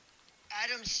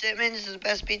Adam Simmons is the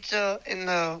best pizza in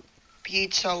the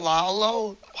Pizza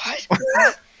Lalo. What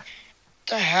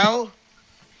the hell?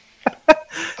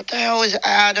 What the hell is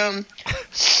Adam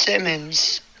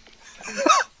Simmons?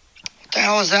 What the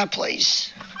hell is that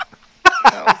place?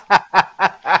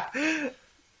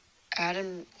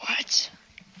 Adam, what?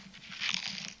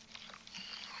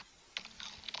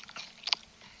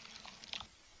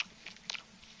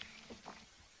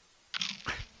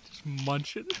 Just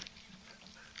munching.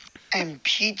 And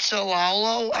Pizza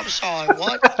Lalo? I'm sorry,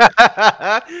 what?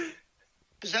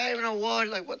 Is that even a word?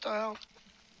 Like, what the hell?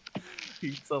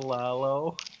 Pizza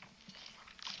Lalo.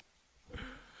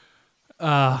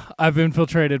 I've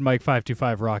infiltrated Mike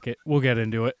 525 Rocket. We'll get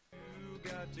into it.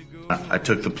 I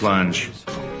took the plunge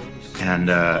and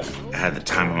had the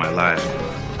time of my life.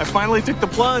 I finally took the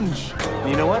plunge. And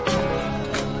you know what?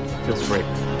 Feels great.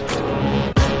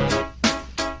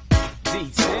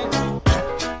 Oh,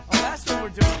 that's what we're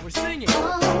doing. We're singing.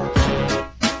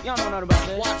 Y'all know nothing about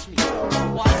that. Watch me.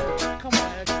 Come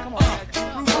on, Ed. Come on, Ed.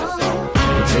 Prove yourself.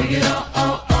 Take it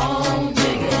on,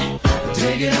 dig it.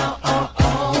 Take it on,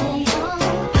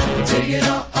 take it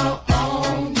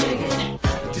on, dig it.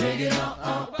 Take it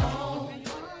on.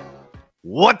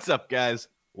 What's up, guys?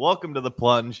 Welcome to The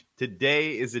Plunge.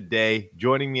 Today is a day.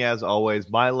 Joining me, as always,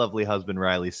 my lovely husband,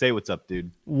 Riley. Say what's up,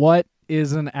 dude. What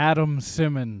is an Adam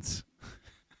Simmons?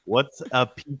 What's a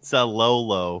Pizza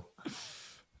Lolo?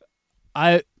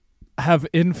 I have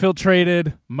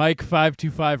infiltrated Mike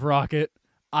 525 Rocket.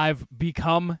 I've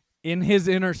become in his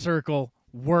inner circle.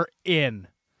 We're in.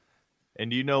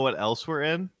 And do you know what else we're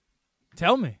in?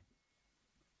 Tell me.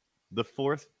 The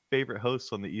fourth favorite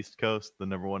hosts on the East Coast, the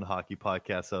number one hockey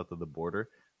podcast south of the border,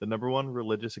 the number one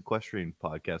religious equestrian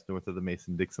podcast north of the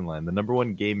Mason-Dixon line, the number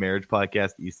one gay marriage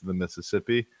podcast east of the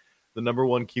Mississippi, the number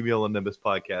one cumulonimbus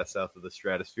podcast south of the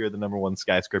stratosphere, the number one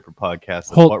skyscraper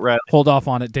podcast. Hold off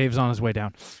on it. Dave's on his way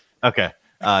down. Okay.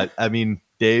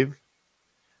 Dave,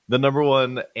 the number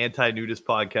one anti-nudist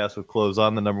podcast with clothes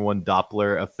on, the number one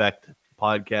Doppler effect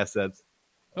podcast that's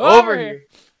over here.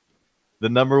 The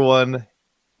number one,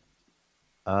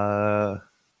 we're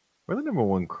the number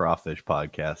one crawfish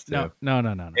podcast too. No.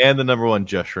 And the number one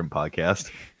just shrimp podcast.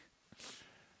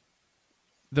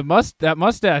 That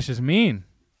mustache is mean.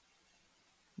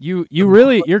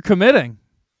 You're committing.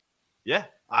 Yeah.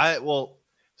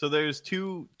 So there's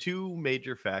two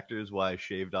major factors why I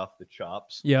shaved off the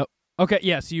chops. Yep. Okay,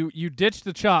 yes, you ditched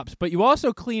the chops, but you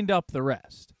also cleaned up the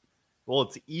rest. Well,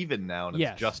 it's even now, and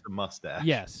Yes. it's just a mustache.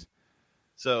 Yes.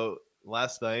 So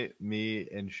last night, me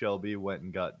and Shelby went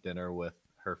and got dinner with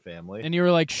her family. And you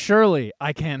were like, surely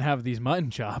I can't have these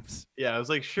mutton chops. Yeah, I was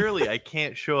like, surely I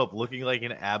can't show up looking like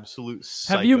an absolute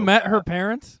psychopath. Have you met her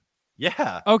parents?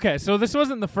 Yeah. Okay, so this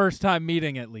wasn't the first time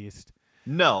meeting, at least.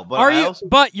 No, but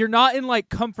But you're not in like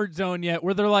comfort zone yet,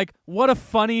 where they're like, "What a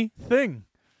funny thing."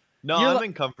 No, I'm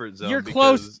in comfort zone. You're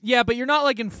close, yeah, but you're not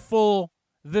like in full.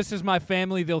 This is my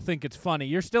family. They'll think it's funny.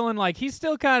 You're still in like, he's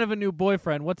still kind of a new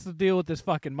boyfriend. What's the deal with this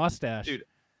fucking mustache, dude?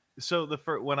 So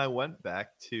when I went back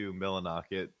to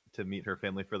Millinocket to meet her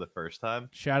family for the first time,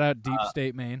 shout out Deep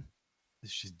State Maine.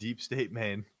 It's just Deep State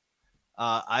Maine.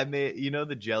 I made,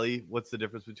 the jelly. What's the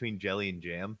difference between jelly and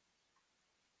jam?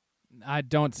 I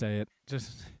don't say it.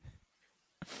 Just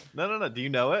no. Do you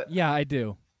know it? Yeah, I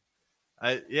do.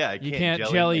 You can't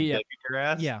jelly your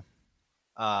ass. Yeah.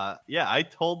 I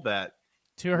told that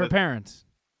to her parents.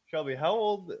 Shelby, how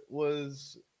old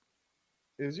is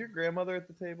your grandmother at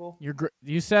the table?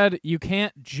 You said you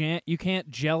can't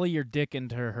jelly your dick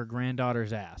into her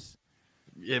granddaughter's ass.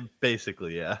 Yeah,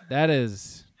 basically, yeah. That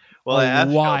is a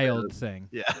wild thing.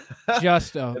 Yeah.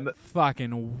 Just a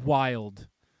fucking wild,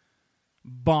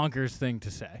 bonkers thing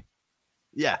to say.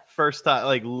 Yeah, first time,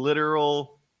 like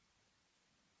literal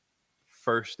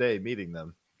first day meeting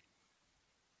them.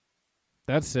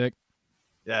 That's sick.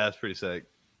 Yeah, that's pretty sick.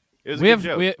 It was a good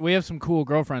joke. We have some cool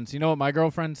girlfriends. You know what my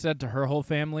girlfriend said to her whole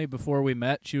family before we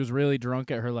met? She was really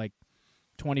drunk at her like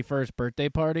 21st birthday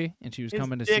party, and she was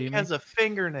coming to see me. His dick has a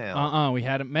fingernail. We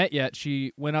hadn't met yet.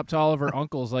 She went up to all of her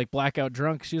uncles like blackout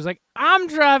drunk. She was like, "I'm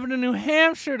driving to New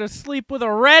Hampshire to sleep with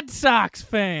a Red Sox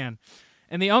fan,"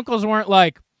 and the uncles weren't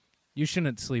like, "You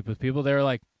shouldn't sleep with people." They were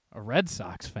like, "A Red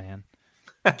Sox fan."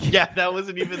 Yeah, that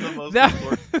wasn't even the most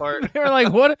important part. They were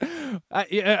like, "What?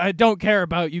 I don't care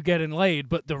about you getting laid,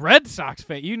 but the Red Sox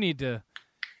fan, you need to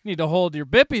hold your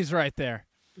bippies right there."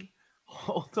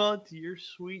 Hold on to your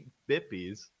sweet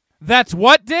bippies. That's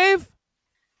what, Dave?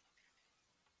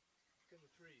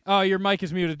 Oh, your mic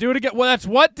is muted. Do it again. Well, that's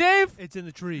what, Dave? It's in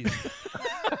the trees.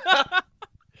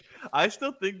 I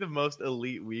still think the most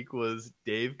elite week was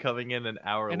Dave coming in an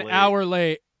hour late. An hour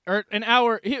late. or an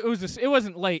hour. It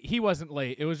wasn't late. He wasn't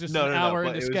late. It was just No, an no, hour but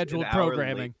into it was scheduled an hour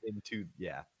programming. late into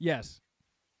Yes,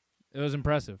 it was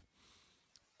impressive.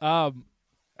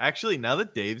 Actually, now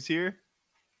that Dave's here,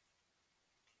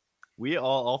 we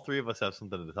all three of us have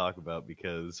something to talk about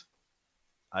because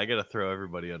I gotta throw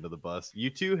everybody under the bus. You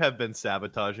two have been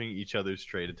sabotaging each other's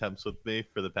trade attempts with me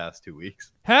for the past 2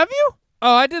 weeks. Have you?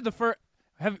 Oh, I did the first.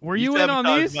 Were you in on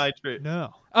sabotaged these? My trade.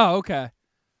 No. Oh, okay.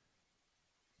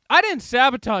 I didn't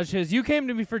sabotage his. You came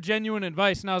to me for genuine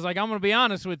advice, and I was like, I'm going to be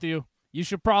honest with you. You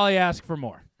should probably ask for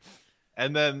more.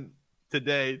 And then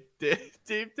today, Dave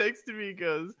texted me and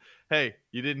goes, "Hey,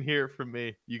 you didn't hear it from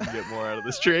me. You can get more out of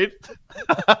this trade."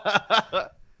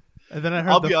 And then I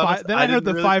I'll heard be honest, then I I heard didn't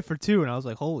the really- 5 for 2, and I was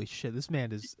like, "Holy shit, this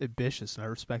man is ambitious," and I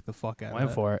respect the fuck out of Went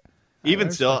it. for it. Even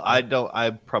I still, respect I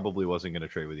probably wasn't gonna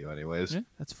trade with you anyways. Yeah.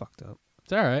 That's fucked up.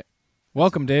 It's all right.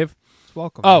 Welcome, Dave. It's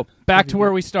welcome. Oh, man. back Good to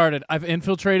where be- we started. I've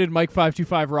infiltrated Mike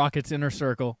 525 Rocket's inner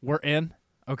circle. We're in,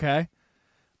 okay?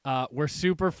 We're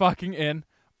super fucking in.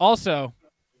 Also,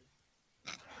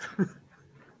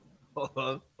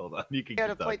 Hold on. You can Here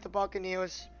to keep play talking. the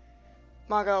Buccaneers.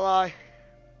 Not gonna lie.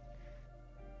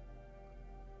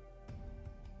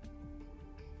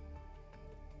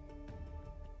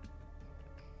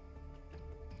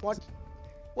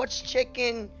 What's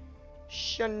chicken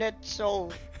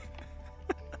schnitzel?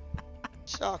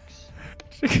 Sucks.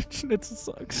 chicken schnitzel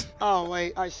sucks. Oh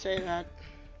wait, I say that.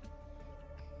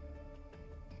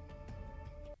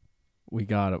 We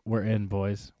got it. We're in,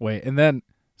 boys. Wait, and then,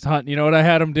 Hunt, you know what I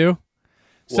had him do?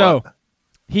 So, What?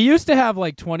 he used to have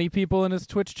like 20 people in his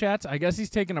Twitch chats. I guess he's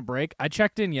taking a break. I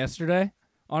checked in yesterday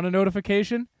on a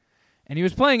notification, and he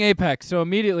was playing Apex. So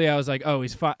immediately I was like, oh,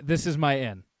 this is my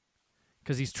in.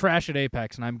 Because he's trash at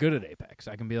Apex, and I'm good at Apex.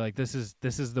 I can be like, this is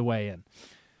the way in.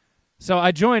 So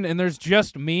I joined, and there's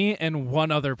just me and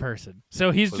one other person.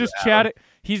 So he's Was just it chatting.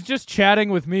 He's just chatting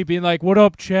with me, being like, "What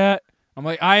up, chat?" I'm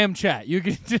like, "I am chat. You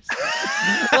can just."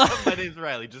 My name's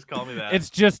Riley. Just call me that. It's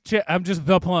just I'm just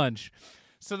the plunge.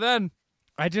 So then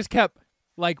I just kept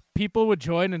like people would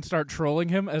join and start trolling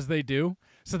him as they do.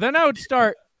 So then I would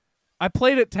start. I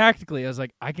played it tactically. I was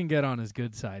like, I can get on his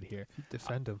good side here.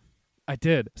 defend him. I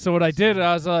did. So what I did,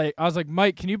 I was like,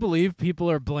 Mike, can you believe people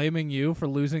are blaming you for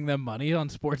losing them money on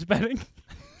sports betting?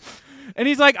 And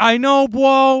he's like, I know,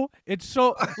 bro. It's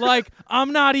so like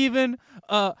I'm not even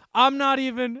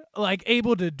like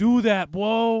able to do that,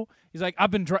 bro. He's like,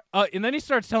 I've been and then he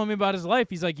starts telling me about his life.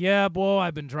 He's like, yeah, bro,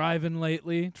 I've been driving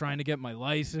lately, trying to get my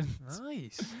license.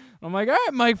 Nice. I'm like, all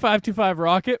right, Mike 525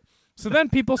 Rocket. So then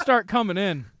people start coming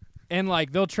in. And,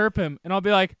 like, they'll chirp him, and I'll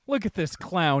be like, look at this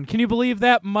clown. Can you believe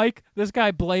that, Mike? This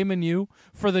guy blaming you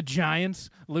for the Giants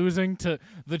losing to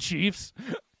the Chiefs.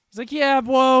 He's like, yeah,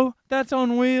 whoa, that's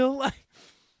on wheel.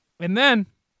 And then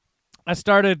I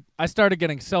started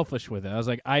getting selfish with it. I was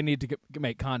like, I need to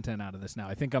make content out of this now.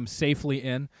 I think I'm safely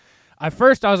in. At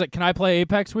first, I was like, can I play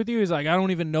Apex with you? He's like, I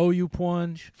don't even know you,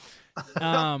 Punch.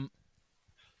 But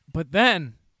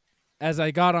then, as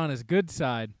I got on his good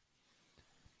side,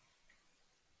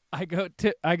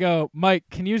 I go, Mike,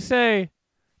 can you say,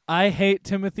 I hate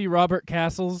Timothy Robert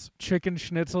Castle's chicken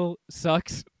schnitzel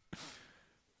sucks?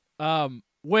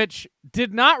 Which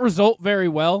did not result very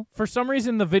well. For some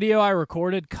reason, the video I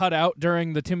recorded cut out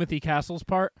during the Timothy Castles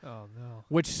part, Oh no.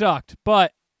 which sucked.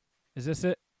 But, is this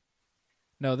it?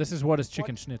 No, this is what is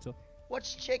chicken schnitzel.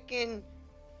 What's chicken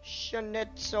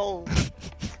schnitzel?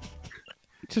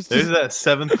 There's that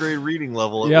 7th grade reading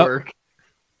level at Yep. work.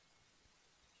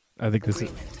 I think this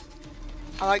is.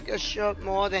 I like this shirt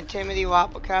more than Timothy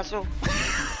Robert Castle.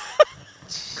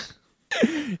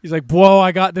 He's like, whoa,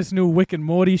 I got this new Wick and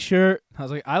Morty shirt. I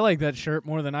was like, I like that shirt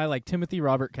more than I like Timothy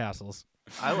Robert Castles.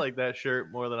 I like that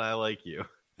shirt more than I like you.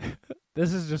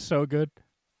 This is just so good.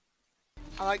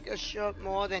 I like this shirt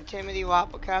more than Timothy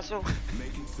Robert Castle.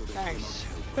 Thanks.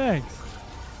 Thanks.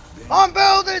 I'm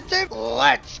building Tim.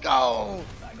 Let's go.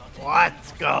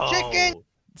 Let's go. Chicken.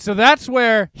 So that's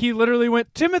where he literally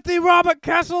went, Timothy Robert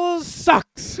Castles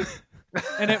sucks.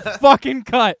 And it fucking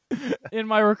cut in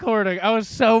my recording. I was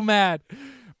so mad.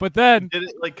 But then Did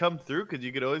it like come through? Because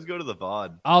you could always go to the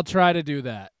VOD. I'll try to do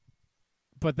that.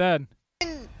 But then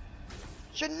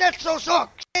Schnitzel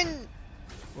sucks.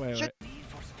 wait.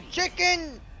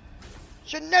 Chicken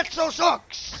schnitzel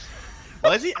sucks.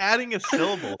 Why is he adding a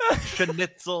syllable?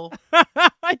 Schnitzel.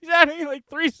 He's adding like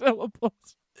 3 syllables.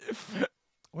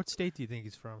 What state do you think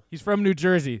he's from? He's from New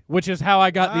Jersey, which is how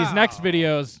I got these next Wow.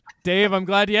 videos. Dave, I'm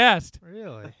glad you asked.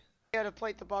 Really? Here to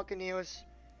play the Buccaneers.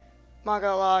 Not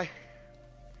gonna lie.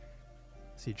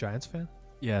 Is he a Giants fan?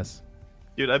 Yes.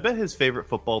 Dude, I bet his favorite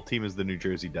football team is the New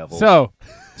Jersey Devils. So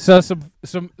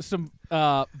some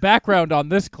background on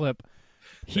this clip.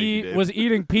 He you, Dave. was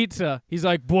eating pizza. He's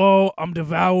like, "Whoa, I'm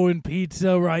devouring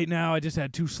pizza right now. I just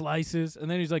had 2 slices." And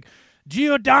then he's like,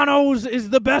 "Giordano's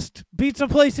is the best pizza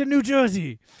place in New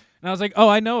Jersey." And I was like, "Oh,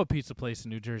 I know a pizza place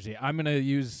in New Jersey. I'm gonna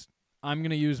use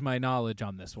my knowledge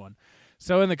on this one."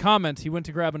 So in the comments, he went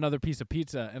to grab another piece of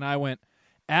pizza, and I went,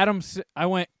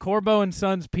 Corbo and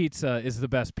Sons Pizza is the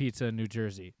best pizza in New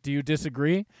Jersey. Do you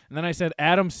disagree? And then I said,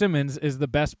 Adam Simmons is the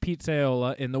best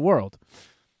pizzaiola in the world.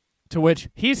 To which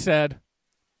he said,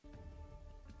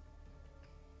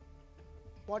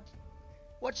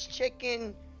 What's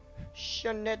chicken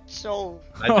schnitzel?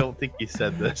 I don't think he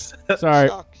said this. sorry,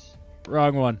 Sucks.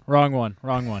 wrong one. It's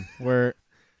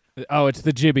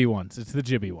the Jibby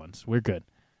ones. We're good.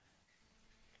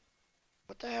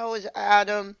 What the hell is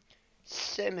Adam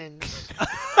Simmons?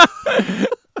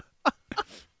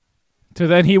 So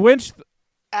then he winched.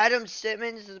 Adam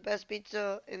Simmons is the best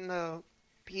pizza in the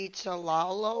Pizza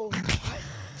Lalo?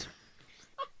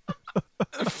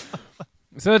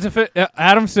 So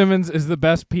Adam Simmons is the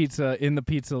best pizza in the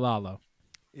Pizza Lalo.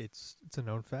 It's a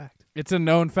known fact. It's a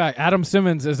known fact. Adam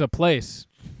Simmons is a place,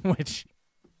 which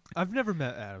I've never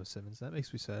met Adam Simmons. That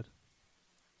makes me sad.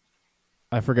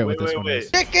 I forget Wait, what this wait, one wait.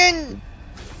 is. Chicken!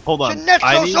 Hold on. Schnitzel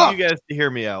I need sucks. you guys to hear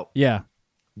me out. Yeah.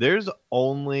 There's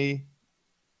only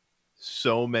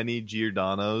so many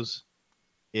Giordano's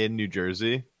in New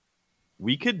Jersey.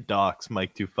 We could dox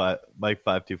Mike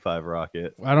 525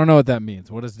 Rocket. I don't know what that means.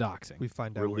 What is doxing? We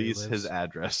find out Release where he his lives.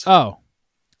 address. Oh.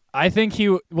 I think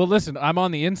well, listen, I'm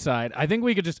on the inside. I think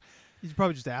we could just, You should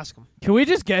probably just ask him. can we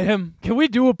just get him? Can we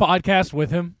do a podcast with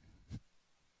him?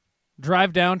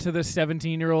 Drive down to this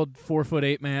 17-year-old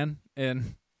 4'8" man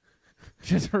and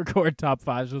just record top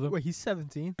 5s with him. Wait, he's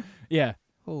 17? Yeah.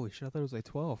 Holy shit, I thought it was like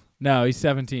 12. No, he's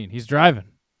 17. He's driving.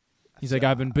 He's like,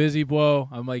 I've been busy, bro.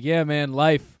 I'm like, yeah, man,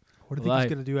 life. What do you think Life.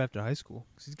 he's going to do after high school?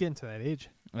 'Cause he's getting to that age.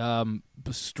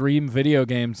 Stream video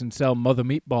games and sell Mother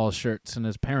Meatball shirts in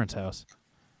his parents' house.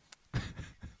 I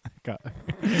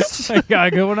got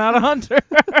a good one out of Hunter.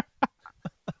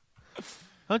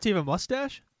 Don't you have a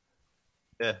mustache?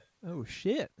 Yeah. Oh,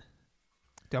 shit.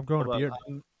 Dude, I'm growing a Hold beard.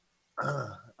 on.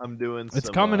 I'm doing It's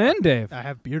some, coming in, Dave. I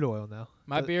have beard oil now.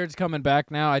 My But- beard's coming back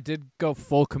now. I did go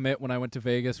full commit when I went to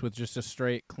Vegas with just a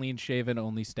straight, clean-shaven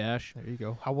only stash. There you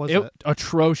go. How was It it?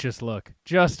 atrocious look.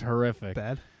 Just horrific.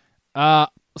 Bad?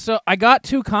 So I got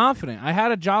too confident. I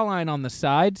had a jawline on the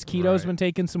sides. Keto's Right. been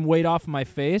taking some weight off of my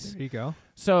face. There you go.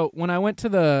 So when I went to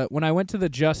the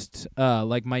just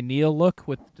like my Neil look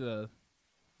with the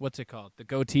what's it called? The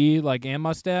goatee and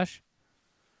mustache.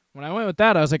 When I went with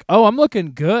that, I was like, "Oh, I'm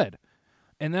looking good."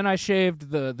 And then I shaved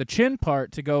the chin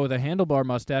part to go with a handlebar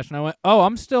mustache, and I went, "Oh,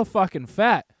 I'm still fucking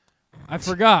fat." I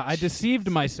forgot. I deceived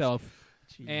myself.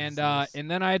 And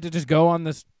then I had to just go on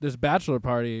this bachelor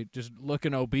party just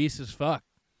looking obese as fuck.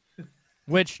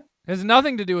 Which has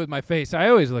nothing to do with my face. I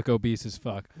always look obese as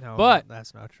fuck. No, but-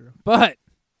 that's not true. But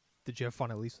Did you have fun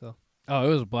at least, though? oh,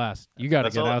 it was a blast. You got to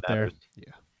That's get all that out there. matters.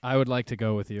 I would like to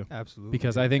go with you Absolutely.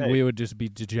 because I think Hey. we would just be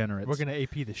degenerates. We're going to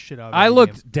AP the shit out of I every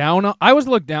looked game. down on. I was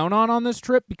looked down on this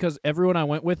trip because everyone I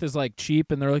went with is like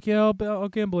cheap, and they're like, "Yeah, I'll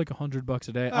gamble like $100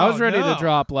 a day." I was Oh, ready to no.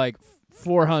 drop like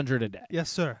 400 a day. Yes,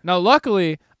 sir. Now,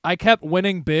 luckily, I kept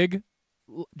winning big,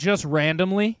 just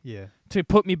randomly Yeah. to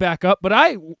put me back up. But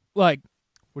I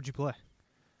What'd you play?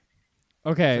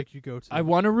 okay. Like you go to. I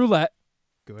won a roulette.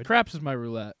 Good. Craps is my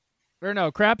roulette, or no,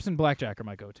 craps and blackjack are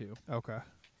my go-to. Okay.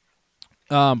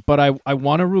 But I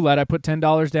won a roulette. I put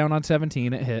 $10 down on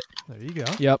 17. It hit. There you go.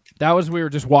 Yep, that was we were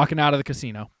just walking out of the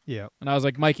casino. Yeah. And I was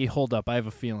like, Mikey, hold up. I have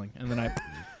a feeling. And then I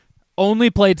only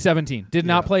played 17. Did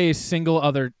not Yeah. play a single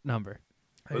other number.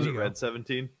 There Was it you go. red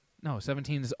 17? No,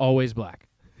 17 is always black.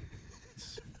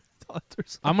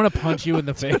 Hunters. I'm going to punch you in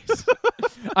the face.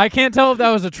 I can't tell if that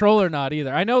was a troll or not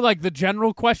either. I know the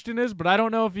general question is, but I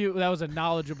don't know if that was a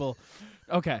knowledgeable.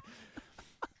 Okay.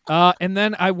 And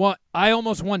then I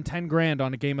almost won 10 grand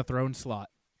on a Game of Thrones slot.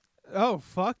 Oh,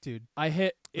 fuck, dude. I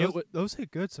hit it. Those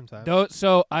hit good sometimes.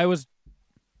 So I was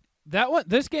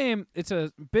this game. It's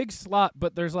a big slot,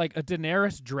 but there's like a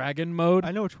Daenerys dragon mode.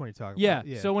 I know which one you're talking Yeah. about.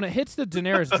 Yeah. So when it hits the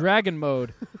Daenerys dragon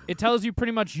mode, it tells you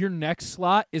pretty much your next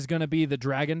slot is gonna be the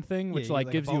dragon thing, Yeah, which you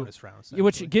get, gives a you bonus round,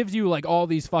 which essentially. gives you like all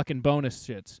these fucking bonus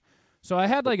shits. So I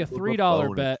had like a $3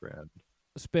 Bonus bet round.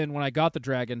 spin when I got the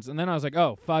dragons, and then I was like,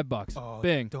 oh, $5. Oh,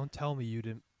 Bing. Don't tell me you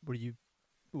didn't. What do you?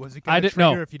 Was it I going to didn't know.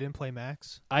 trigger if you didn't play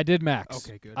max? I did max.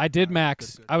 Okay, good. I did Alright,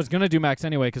 max. good. I was gonna do max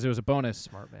anyway because it was a bonus.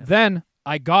 Smart man. Then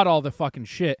I got all the fucking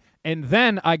shit, and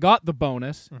then I got the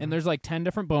bonus. Mhm. And there's like 10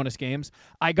 different bonus games.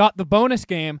 I got the bonus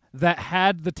game that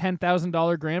had the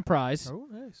 $10,000 grand prize Oh,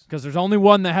 nice. because there's only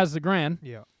one that has the grand.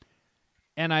 Yeah.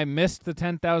 And I missed the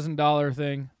 $10,000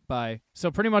 thing by so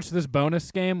pretty much this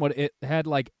bonus game. What it had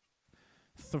like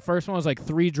the first one was like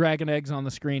 3 dragon eggs on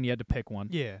the screen. You had to pick one.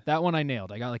 Yeah. That one I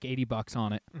nailed. I got like $80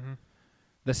 on it. Mhm.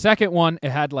 The second one, it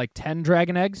had like 10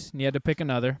 dragon eggs, and you had to pick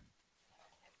another.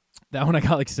 That one I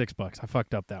got like $6. I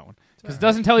fucked up that one because it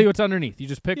doesn't tell you what's underneath. You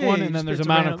just pick Yeah, one, you and then just there's picked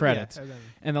a amount random- of credits. Yeah, and then-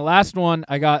 And the last one,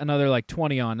 I got another like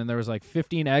 20 on, and there was like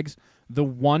 15 eggs. The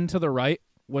one to the right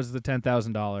was the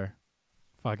 $10,000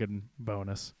 fucking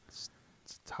bonus. It's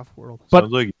a tough world. But-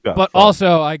 Sounds like you got But fucked.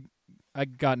 also, I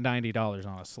got $90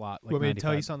 on a slot. Like Want me to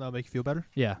tell you 95. something that'll make you feel better?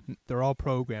 Yeah, They're all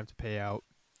programmed to pay out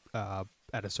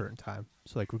at a certain time.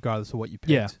 So, like, regardless of what you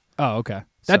picked. yeah. Oh, okay.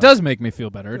 So- That does make me feel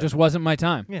better. It Good. just wasn't my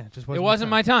time. Yeah, it just It wasn't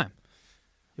my time.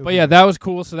 You'll But be- yeah, that was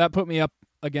cool. So that put me up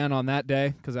again on that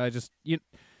day because I just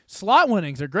slot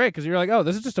winnings are great because you're like, oh,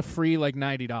 this is just a free like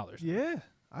 $90. Yeah.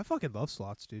 I fucking love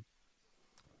slots, dude.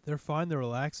 They're fine. They're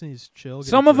relaxing. You just chill. get a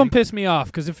Some of them drink. piss me off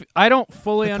because if I don't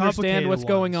fully The understand complicated what's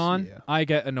going on, ones, yeah. I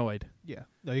get annoyed. Yeah.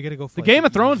 No, you got to go for The like, Game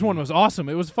of Thrones easy- one was awesome.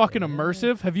 It was fucking Yeah.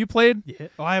 immersive. Have you played? Yeah.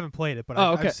 Oh, I haven't played it, but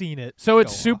Oh, okay. I've seen it. So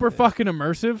it's go super off, yeah. fucking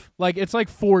immersive. Like it's like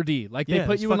 4D. Like Yeah, they put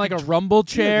there's you in like a fucking rumble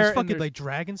Yeah, chair. there's and fucking there's- like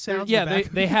dragon there- sounds. yeah, in the they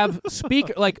back. they have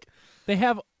speaker like they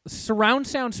have surround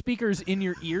sound speakers in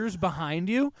your ears behind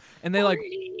you, and they like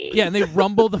and they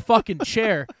rumble the fucking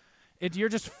chair. You're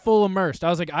just full immersed. I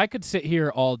was like, I could sit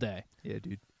here all day. Yeah,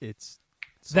 dude. It's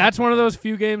That's one of those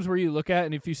few games where you look at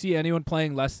and if you see anyone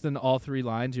playing less than all 3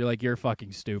 lines, you're like, you're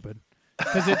fucking stupid.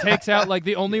 Because it takes out like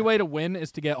the only way to win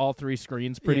is to get all 3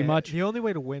 screens pretty Yeah, much. The only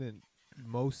way to win in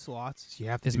most slots is you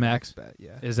have to Is do max. bet.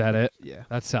 Yeah. Is that it? Yeah.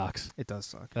 That sucks. It does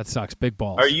suck. That sucks. Big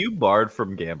balls. Are you barred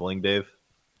from gambling, Dave?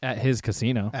 At his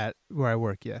casino? At where I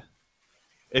work, yeah.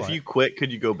 If What? you quit,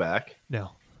 could you go back?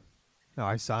 No. No,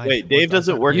 I signed. Wait, Dave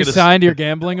doesn't work You at a signed your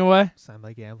gambling away? Signed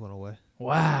my gambling away.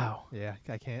 Wow. Yeah,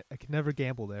 I can't. I can never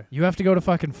gamble there. You have to go to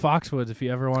fucking Foxwoods if you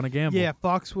ever want to gamble. Yeah,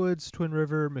 Foxwoods, Twin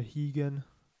River, Mohegan.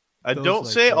 I Those, don't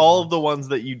like, say those all ones. of the ones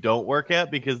that you don't work at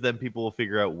because then people will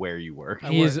figure out where you work.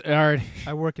 He's already.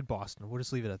 I work in Boston. We'll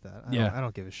just leave it at that. Yeah. I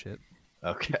don't give a shit.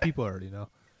 Okay. People already know.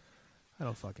 I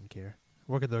don't fucking care.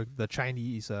 Work at the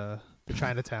Chinese, the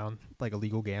Chinatown, like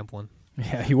illegal gambling.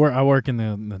 Yeah, I work in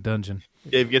the dungeon.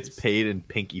 Dave gets paid in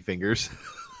pinky fingers.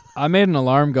 I made an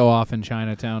alarm go off in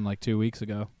Chinatown like 2 weeks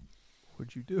ago.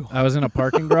 What'd you do? I was in a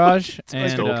parking garage and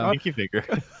Stole a pinky finger.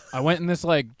 I went in this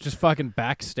like just fucking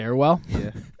back stairwell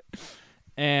Yeah.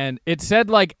 and it said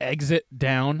like exit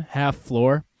down half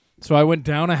floor. So I went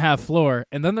down a half floor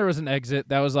and then there was an exit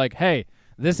that was like, hey,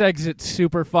 this exit's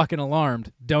super fucking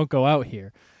alarmed. Don't go out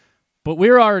here. But we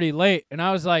were already late and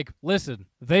I was like, listen,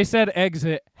 they said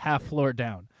exit half floor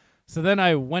down. So then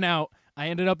I went out. I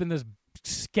ended up in this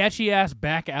sketchy ass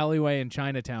back alleyway in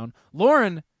Chinatown.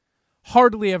 Lauren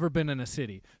hardly ever been in a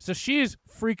city. So she's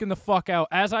freaking the fuck out.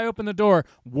 As I open the door,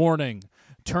 warning,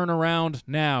 turn around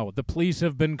now. The police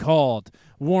have been called.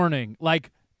 Warning.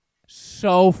 Like,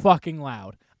 so fucking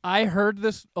loud. I heard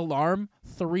this alarm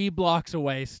 3 blocks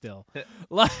away still.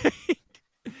 Like,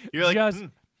 You're like, just,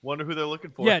 wonder who they're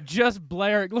looking for. yeah, just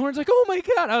blaring. Lauren's like, oh my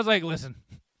God. I was like, listen,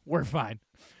 we're fine.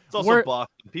 It's also we're-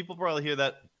 Boston. People probably hear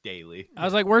that daily. I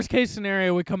was like, worst case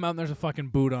scenario, we come out and there's a fucking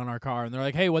boot on our car. And they're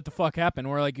like, hey, what the fuck happened?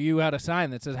 We're like, you had a sign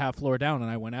that says half floor down, and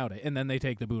I went out it. And then they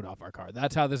take the boot off our car.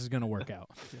 That's how this is going to work out.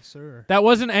 Yes, sir. That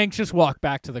was an anxious walk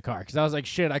back to the car because I was like,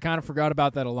 shit, I kind of forgot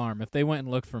about that alarm. If they went and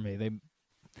looked for me,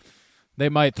 they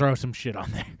might throw some shit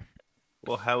on there.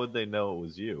 Well, how would they know it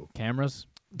was you? Cameras?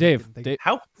 Dave, They- Dave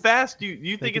How fast do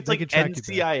you think could- it's they like could track you back.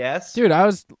 NCIS? dude,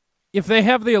 if they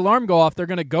have the alarm go off, they're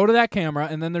going to go to that camera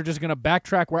and then they're just going to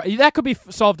backtrack where that could be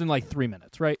solved in like 3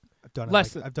 minutes, right? I've done it.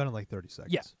 less I've done it like 30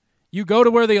 seconds. Yeah. You go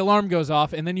to where the alarm goes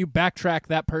off and then you backtrack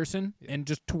that person and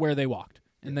just to where they walked.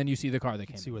 And then you see the car they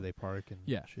came See in. where they park and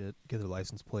Yeah. shit. Get their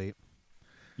license plate.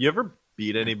 You ever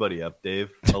beat anybody up,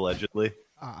 Dave? Allegedly.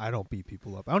 I don't beat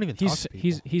people up. I don't even talk to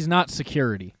people. He's not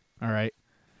security, all right?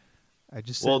 I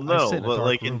just Well, sit, I no, sit in a but dark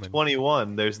like in room and-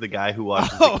 21, there's the guy who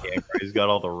watches the camera. He's got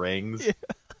all the rings.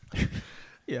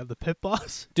 Yeah, the pit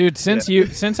boss. Dude, since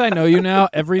I know you now,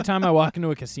 every time I walk into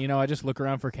a casino, I just look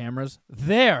around for cameras.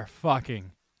 They're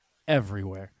fucking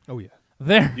everywhere. Oh yeah.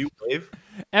 They're Do you wave?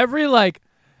 every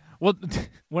well,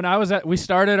 when we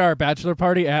started our bachelor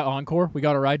party at Encore, we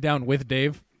got a ride down with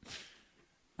Dave.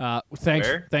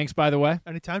 Where? Thanks, by the way.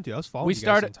 Anytime, dude. I was following We you guys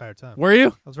started- the entire time. Were you?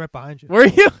 I was right behind you. Were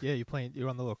you? Yeah, you were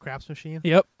on the little craps machine.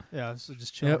 Yep. Yeah, I was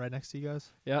just chilling Yep. right next to you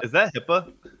guys. Is that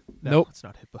HIPAA? No, Nope. it's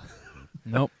not HIPAA.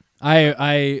 Nope.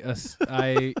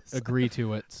 I agree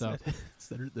to it. So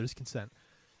There's consent.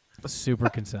 super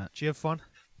consent. Did you have fun?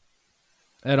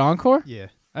 At Encore, Yeah.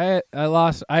 I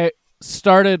lost. I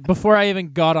started before I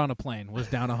even got on a plane. Was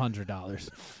down $100.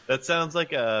 That sounds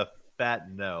like a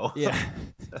fat no. Yeah.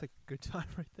 That's a good time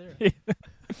right there.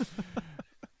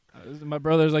 My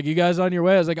brother's like, "You guys on your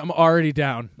way?" I was like, "I'm already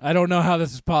down. I don't know how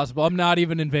this is possible. I'm not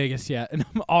even in Vegas yet, and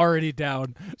I'm already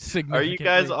down Are significantly." you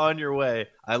guys on your way?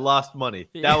 I lost money.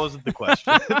 Yeah. That wasn't the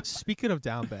question. Speaking of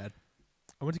down bad,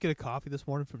 I went to get a coffee this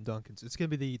morning from Dunkin's. It's gonna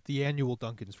be the annual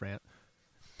Dunkin's rant.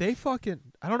 They fucking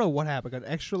I don't know what happened. I got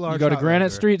an extra large. You go to hot Granite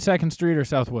lager. Street, 2nd Street, or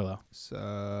South Willow?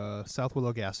 South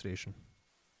Willow gas station.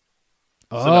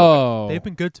 Oh, They've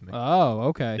been good to me. Oh,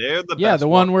 okay. They're the Yeah, best the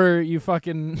one where you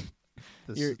fucking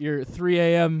This- your 3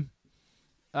 a.m.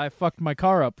 I fucked my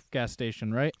car up gas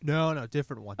station, right? no,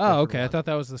 different one. Oh, different okay. I one. thought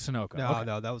that was the Sunoco. No, Okay.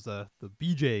 no, that was the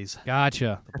BJ's,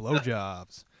 Gotcha. the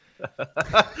blowjobs.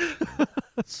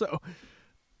 So,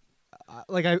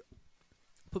 I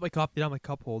put my coffee down my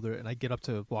cup holder, and I get up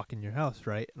to walk in your house,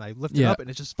 right? And I lift it Yeah. up, and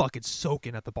it's just fucking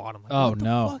soaking at the bottom. Like, Oh, what the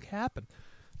no. fuck happened?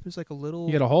 There's like a little.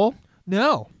 You get a hole?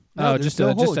 No. Oh, there's just no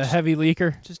a hole. heavy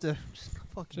leaker. Just a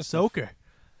fucking Just a- soaker.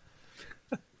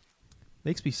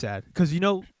 Makes me sad because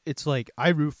it's like I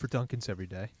root for Dunkin's every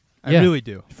day. I Yeah. really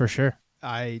do. For sure.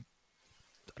 I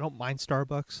don't mind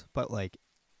Starbucks, but like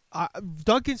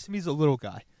Dunkin's to me is a little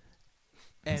guy.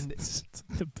 And It's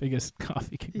the biggest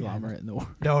coffee conglomerate in the world.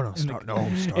 no, in the-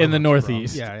 Starbucks, in the bro.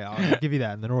 Northeast. Yeah, I'll give you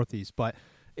that in the Northeast, but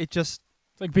it just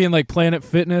It's like being like Planet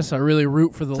Fitness. I really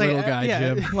root for the It's like, little guy,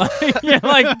 yeah. Jim. Like, yeah,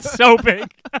 like so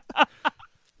big.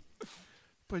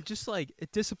 but it just like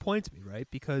it disappoints me, right?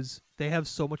 Because they have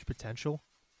so much potential.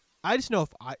 I just know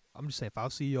I'm just saying if I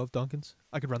was CEO of Dunkin's,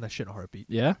 I could run that shit in a heartbeat.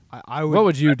 Yeah. I would. What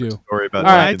would you do? Story about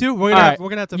All that. right. I do. We're All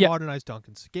gonna have to Yeah. modernize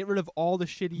Dunkin's. Get rid of all the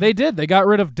shitty. They did. They got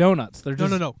rid of donuts. They're no,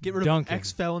 just no. Get rid dunking. of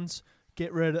ex-felons.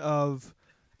 Get rid of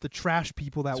the trash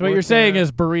people that. So what work you're saying there.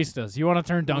 is baristas. You want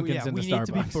to turn Dunkin's yeah, into we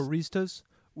Starbucks. need to be baristas.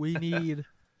 We need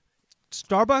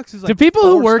Starbucks is like Do people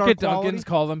who 4-star work at quality. Dunkin's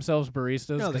call themselves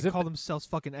baristas? No, 'Cause they if call themselves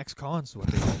fucking ex-cons. Is what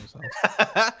they call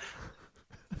themselves.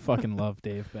 fucking love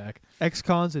Dave back.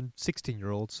 Ex-cons and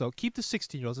 16-year-olds. So keep the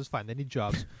 16-year-olds. It's fine. They need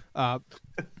jobs.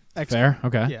 Fair.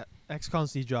 Okay. Yeah,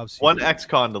 ex-cons need jobs. too. One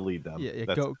ex-con to lead them. Yeah,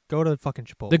 That's- go to fucking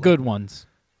Chipotle. The good ones.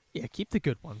 Yeah, keep the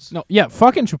good ones. No, yeah,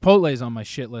 fucking Chipotle's on my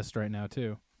shit list right now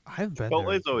too. I haven't been there in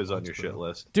Chipotle's always on months, your bro. shit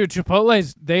list. Dude,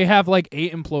 Chipotle's they have like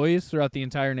 8 employees throughout the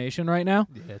entire nation right now.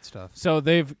 Yeah, it's tough. So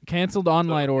they've canceled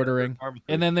online ordering,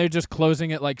 and then they're just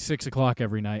closing at like 6:00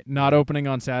 every night, not opening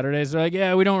on Saturdays. They're like,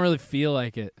 yeah, we don't really feel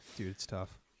like it. Dude, it's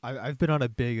tough. I've been on a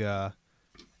big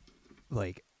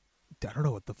like I don't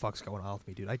know what the fuck's going on with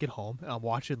me, dude. I get home and I'm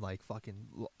watching like fucking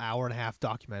hour and a half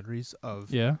documentaries of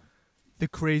Yeah. the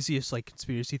craziest like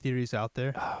conspiracy theories out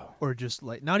there, or just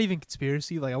like not even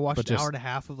conspiracy. Like I watched But an just- hour and a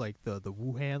half of like the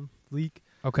Wuhan leak,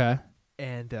 Okay.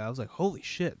 and I was like, holy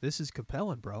shit, this is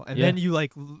compelling, bro. And Yeah. then you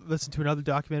like listen to another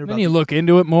documentary Then about you look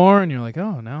into it more, and you're like,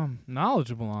 oh, now I'm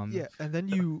knowledgeable on. yeah, and then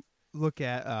you look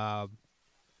at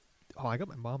oh, I got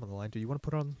my mom on the line. Do you want to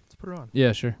put her on? Let's put her on.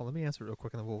 Yeah, sure. Well, let me answer real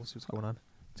quick, and then we'll see what's going on.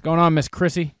 What's going on, Miss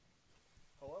Chrissy?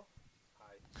 Hello.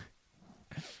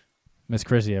 Hi. Miss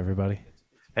Chrissy, everybody.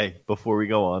 Hey, before we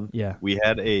go on, Yeah. we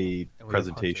had a have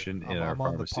presentation Hunter. in our I'm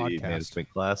on the pharmacy podcast. management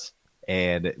class,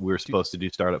 and we were supposed to do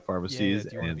startup pharmacies, do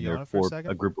you wanna and be there on were it for a four,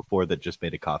 second? a group of 4 that just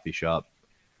made a coffee shop.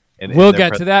 And We'll in their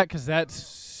get to that because that's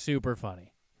super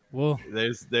funny.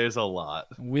 There's a lot.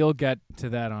 We'll get to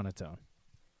that on its own.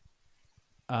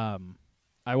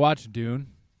 I watched Dune.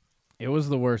 It was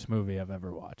the worst movie I've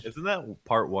ever watched. Isn't that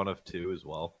part 1 of 2 as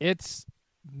well? It's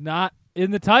not in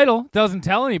the title. Doesn't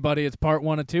tell anybody it's part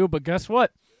 1 of 2, but guess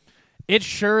what? It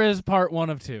sure is part 1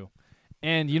 of 2.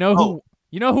 And you know who? Oh,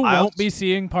 you know who I won't also- be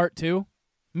seeing part 2?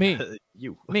 Me.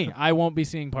 You. Me. I won't be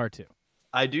seeing part 2.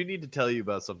 I do need to tell you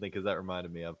about something because that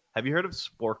reminded me of. Have you heard of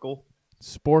Sporkle?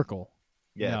 Sporkle.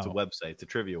 Yeah, it's a No. website. It's a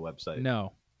trivia website.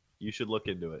 No. You should look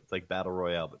into it. It's like Battle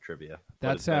Royale, but trivia. But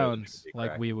That it's better than sounds Trivia like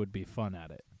Crack. we would be fun at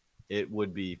it. It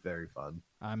would be very fun.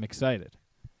 I'm excited.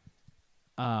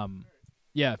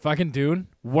 Yeah, fucking Dune.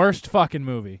 Worst fucking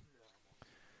movie.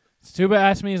 Stuba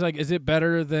asked me, he's like, is it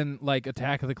better than like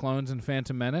Attack of the Clones and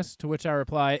Phantom Menace? To which I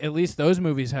reply, at least those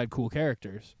movies had cool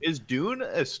characters. Is Dune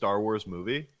a Star Wars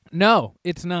movie? No,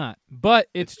 it's not. But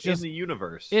it's in just the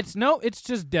universe. it's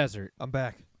just desert. I'm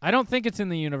back. I don't think it's in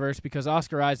the universe because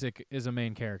Oscar Isaac is a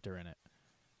main character in it.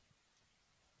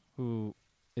 Who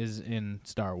is in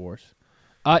Star Wars.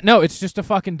 No, it's just a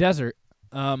fucking desert.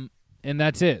 And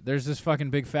that's it. There's this fucking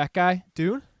big fat guy.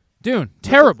 Dune? Dune,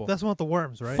 terrible. That's the one with the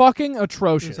worms, right? Fucking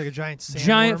atrocious. It's like a giant sandworm.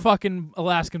 Giant fucking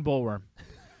Alaskan bullworm.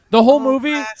 The whole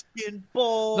movie. Alaskan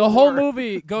bull. The whole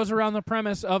movie goes around the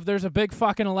premise of there's a big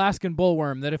fucking Alaskan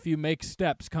bullworm that if you make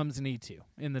steps comes and eats you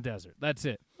in the desert. That's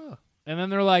it. Huh. And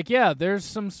then they're like, yeah, there's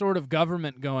some sort of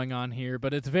government going on here,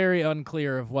 but it's very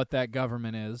unclear of what that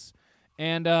government is.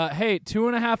 And hey,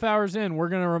 2.5 hours in, we're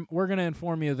gonna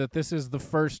inform you that this is the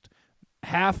first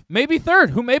half, maybe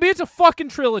third. Maybe it's a fucking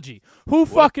trilogy. Who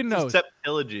fucking knows?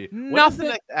 Septilogy. When's Nothing.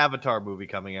 the next Avatar movie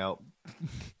coming out?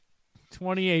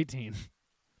 2018.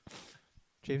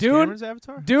 James Dune? Cameron's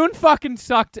Avatar? Dune fucking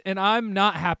sucked, and I'm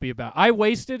not happy about it. I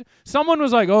wasted. Someone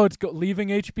was like, "Oh, it's leaving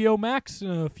HBO Max in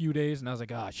a few days," and I was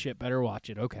like, "Ah, shit, better watch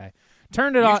it." Okay,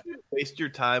 turned it You on. should waste your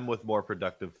time with more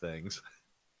productive things.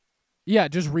 Yeah,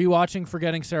 just rewatching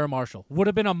Forgetting Sarah Marshall would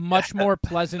have been a much more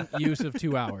pleasant use of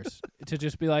 2 hours to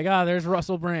just be like, there's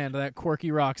Russell Brand, that quirky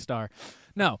rock star.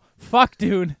 No, fuck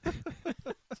Dune.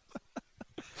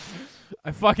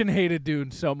 I fucking hated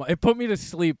Dune so much. It put me to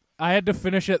sleep. I had to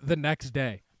finish it the next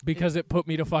day because it put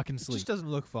me to fucking It sleep. just doesn't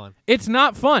look fun. It's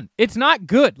not fun. It's not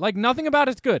good. Like, nothing about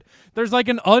it's good. There's like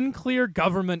an unclear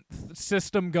government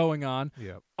system going on.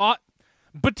 Yeah.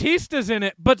 Batista's in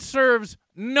it, but serves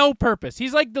no purpose.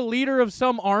 He's like the leader of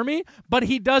some army, but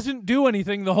he doesn't do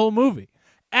anything the whole movie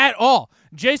at all.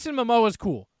 Jason Momoa's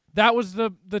cool. That was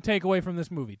the takeaway from this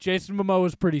movie. Jason Momoa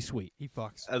is pretty sweet. He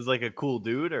fucks. As like a cool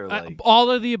dude or like All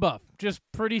of the above. Just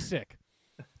pretty sick.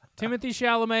 Timothy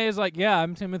Chalamet is like, yeah,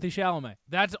 I'm Timothy Chalamet.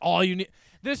 That's all you need.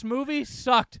 This movie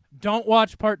sucked. Don't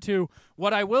watch part 2.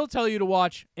 What I will tell you to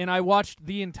watch, and I watched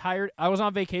the entire... I was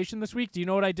on vacation this week. Do you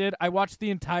know what I did? I watched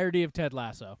the entirety of Ted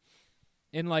Lasso.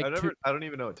 In like I don't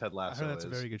even know what Ted I Lasso heard that's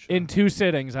is. a very good show. in 2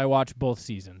 sittings, I watched both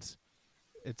seasons.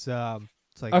 It's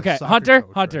like Okay, a soccer Hunter,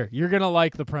 coach, Hunter, right? you're going to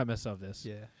like the premise of this.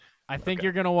 Yeah. I think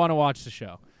you're going to want to watch the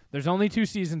show. There's only 2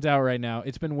 seasons out right now.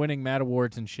 It's been winning mad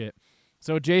awards and shit.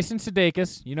 So Jason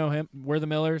Sudeikis, you know him, We're the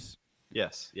Millers.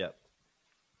 Yes, yep.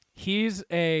 He's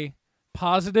a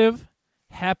positive,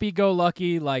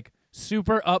 happy-go-lucky, like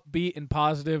super upbeat and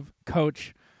positive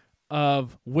coach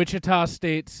of Wichita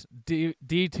State's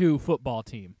D2 football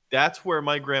team, That's where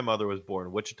my grandmother was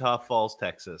born, Wichita Falls,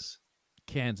 Texas.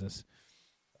 Kansas.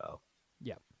 Oh.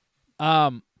 Yeah.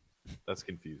 That's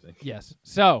confusing. Yes.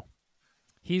 So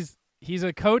he's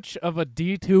a coach of a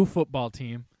D2 football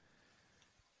team,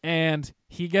 and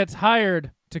he gets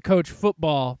hired to coach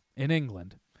football in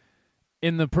England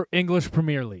in the English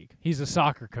Premier League. He's a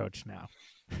soccer coach now.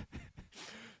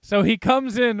 So he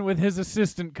comes in with his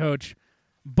assistant coach,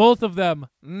 both of them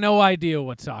no idea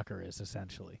what soccer is,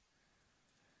 essentially.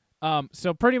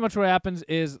 So pretty much what happens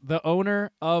is the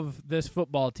owner of this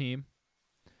football team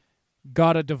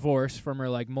got a divorce from her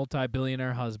like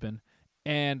multi-billionaire husband,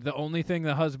 and the only thing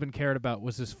the husband cared about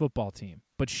was his football team,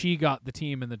 but she got the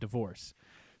team in the divorce.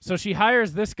 So she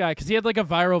hires this guy because he had like a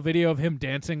viral video of him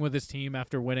dancing with his team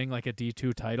after winning like a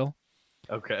D2 title.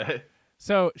 Okay.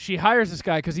 So she hires this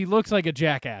guy because he looks like a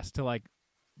jackass to like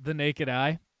the naked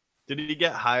eye. Did he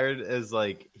get hired as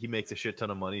like he makes a shit ton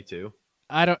of money too?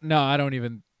 I don't know. I don't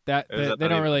even that Or is that they not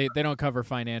don't even- really they don't cover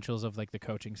financials of like the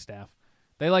coaching staff.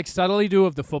 They like subtly do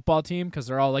of the football team because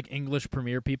they're all like English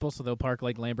Premier people, so they'll park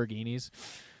like Lamborghinis.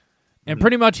 And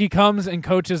pretty much he comes and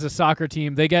coaches a soccer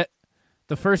team. They get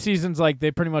the first season's like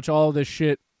they pretty much all this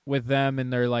shit with them,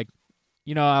 and they're like,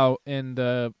 you know how in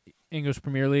the English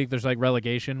Premier League there's like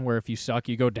relegation where if you suck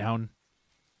you go down.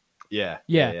 Yeah.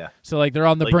 Yeah. So like they're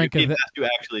on the Like, brink your of team it. has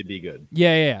to actually be good.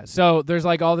 Yeah. So there's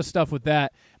like all this stuff with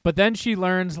that. But then she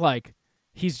learns like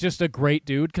he's just a great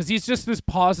dude because he's just this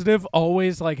positive,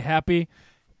 always like happy.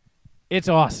 It's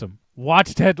awesome.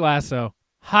 Watch Ted Lasso.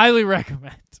 Highly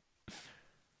recommend.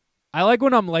 I like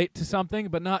when I'm late to something,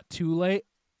 but not too late,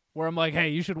 where I'm like, hey,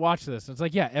 you should watch this. It's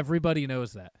like, yeah, everybody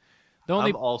knows that. The only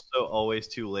I'm also always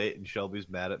too late, and Shelby's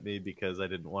mad at me because I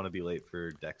didn't want to be late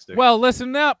for Dexter. Well,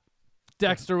 listen up.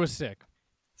 Dexter was sick.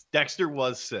 Dexter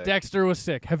was sick. Dexter was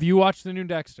sick. Have you watched the new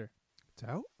Dexter? It's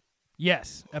out?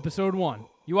 Yes. Episode 1.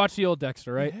 You watched the old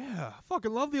Dexter, right? Yeah. I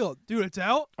fucking love the old dude. It's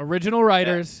out. Original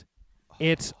writers.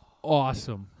 It's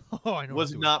awesome. Oh, I know.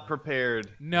 was not prepared.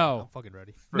 I'm No. fucking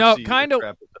ready. For No, season kind of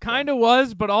crap with the kind film. of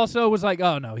was, but also was like,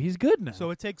 oh no, he's good now. So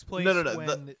it takes place no,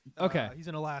 when Okay. he's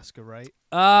in Alaska, right?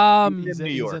 He's in New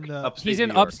he's York. in the- upstate he's in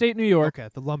New York. upstate New York. Okay,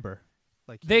 the lumber.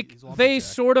 Like They he's a they lumberjack.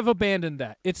 sort of abandoned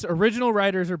that. Its original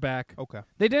writers are back. Okay.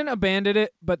 They didn't abandon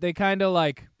it, but they kind of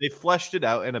like They fleshed it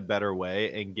out in a better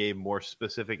way and gave more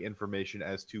specific information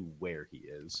as to where he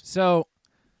is. so.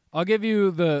 I'll give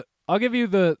you the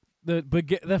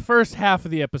the first half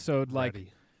of the episode. Like,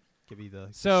 Ready. Give me the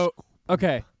so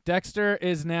okay, Dexter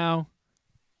is now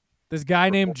this guy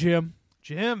named Jim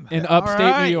Jim in All upstate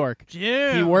right. New York.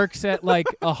 Jim. He works at like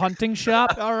a hunting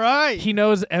shop. All right. He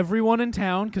knows everyone in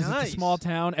town because it's Nice. a small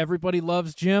town. Everybody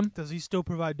loves Jim. Does he still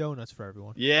provide donuts for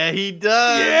everyone? Yeah, he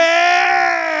does.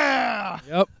 Yeah.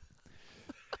 Yep.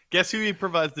 Guess who he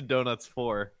provides the donuts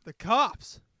for? The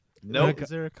cops. Nope. Is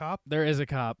there a cop? There is a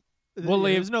cop. We'll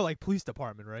leave. There's no like police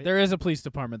department, right? There is a police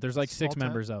department. There's like Small 6 town?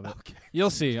 members of it. Okay. You'll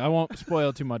see. I won't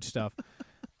spoil too much stuff.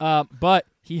 But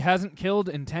he hasn't killed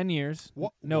in 10 years.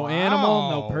 No animal,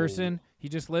 no Wow. person. He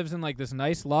just lives in like this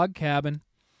nice log cabin.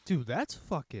 Dude, that's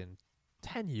fucking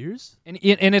 10 years. And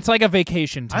it's like a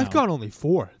vacation town. I've gone only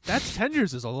 4. That's 10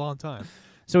 years is a long time.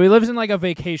 So he lives in like a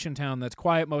vacation town that's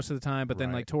quiet most of the time, but then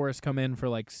Right. like tourists come in for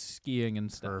like skiing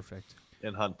and stuff. Perfect.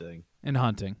 And hunting. And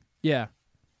hunting. Yeah.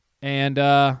 And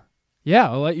yeah,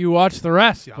 I'll let you watch the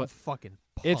rest. Yeah, I'm But fucking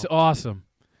pumped. it's awesome.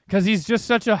 Because he's just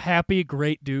such a happy,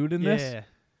 great dude in this. Yeah.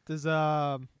 Does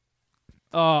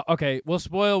Okay, we'll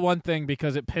spoil one thing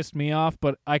because it pissed me off,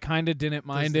 but I kind of didn't does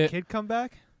mind the it. kid come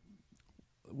back?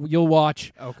 You'll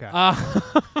watch. Okay. Uh,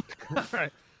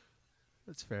 right.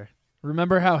 That's fair.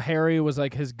 remember how Harry was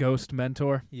like his ghost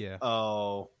mentor? Yeah.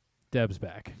 Oh, Deb's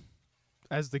back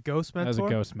As the ghost mentor? as a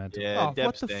ghost mentor. yeah. Oh, Deb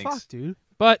what the stinks. fuck, dude?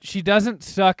 But she doesn't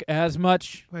suck as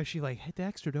much. Where is she like, hey,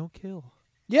 Dexter, don't kill.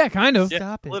 Yeah, kind of. Yeah,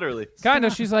 Stop it. literally. Kind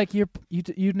of. Stop. She's like, you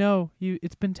know,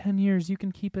 it's been 10 years. You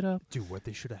can keep it up. Dude, what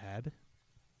they should have had?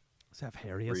 Let's have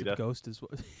Harry as Rita. a ghost as well.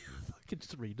 Fucking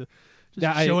just Rita. Just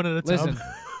Yeah, showing in a tub. listen.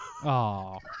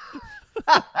 Oh,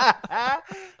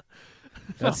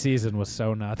 that season was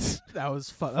so nuts. That was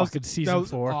fun. Fucking season that was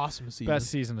 4. An awesome season. Best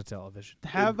season of television.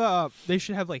 They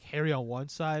should have like Harry on one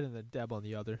side and then Deb on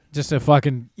the other. Just a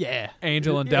fucking Yeah.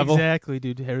 angel and devil. Exactly,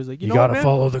 dude. Harry's like, you, You know gotta what, man?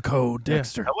 follow the code, Yeah.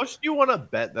 Dexter. How much do you want to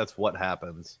bet that's what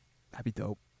happens? That'd be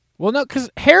dope. Well, no, because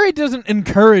Harry doesn't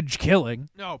encourage killing.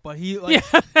 No, but he like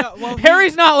Yeah. no, well, he-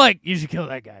 Harry's not like, you should kill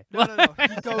that guy. No.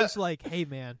 He goes like, "Hey,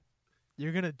 man,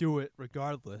 you're gonna do it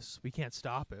regardless. We can't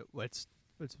stop it. Let's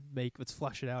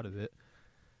flesh it out a bit."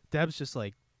 Deb's just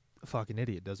like a fucking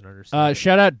idiot. Doesn't understand.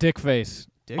 Shout out Dickface.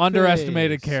 Dick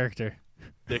Underestimated face. character.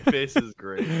 Dickface is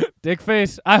great.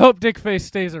 Dickface. I hope Dickface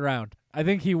stays around. I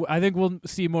think we'll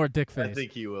see more Dickface. I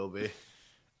think he will be.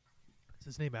 Is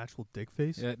his name actual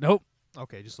Dickface? Yeah, nope.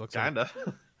 Okay, just looks like Kinda.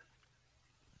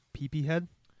 pee-pee head.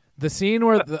 The scene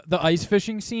where the ice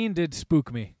fishing scene did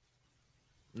spook me.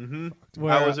 Mm-hmm.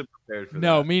 Where, I wasn't prepared for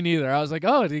no, that. me neither. I was like,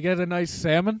 oh, did you get a nice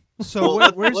salmon? So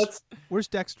Well, where's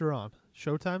Dexter on?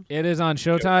 Showtime? It is on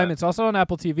Showtime. Showtime. It's also on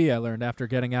Apple TV. I learned after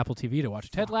getting Apple TV to watch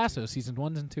Ted Lasso season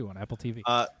 1 and 2 on Apple TV.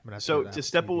 I'm gonna have So go to to Apple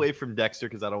step TV. away from Dexter,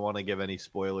 because I don't want to give any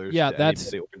spoilers. Yeah, to that's-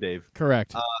 anybody or Dave.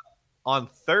 Correct. On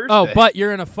Thursday. Oh, but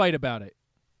you're in a fight about it.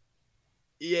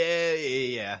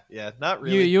 Yeah. Not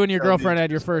really. You and your Um, girlfriend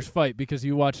had your first fight because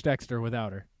you watched Dexter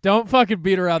without her. Don't fucking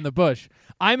beat around the bush.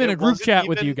 I'm in It a group wasn't chat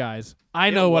with even- you guys. I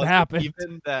It know what wasn't happened.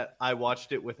 Even that I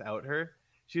watched it without her.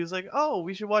 She was like, "Oh,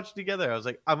 we should watch it together." I was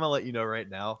like, "I'm gonna let you know right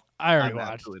now. I already I'm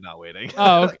watched. absolutely not waiting."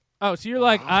 Oh, okay. Oh, so you're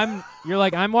like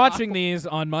I'm watching these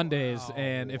on Mondays,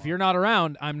 and if you're not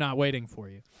around, I'm not waiting for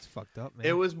you. It's fucked up, man.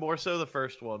 It was more so the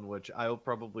first one, which I'll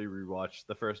probably rewatch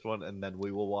the first one, and then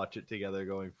we will watch it together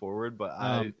going forward.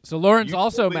 But So Lauren's you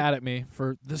also told me- mad at me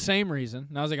for the same reason,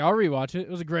 and I was like, I'll rewatch it. It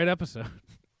was a great episode.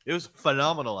 it was a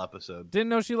phenomenal episode. Didn't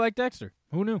know she liked Dexter.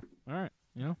 Who knew? All right,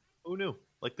 Who knew?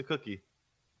 Like the cookie.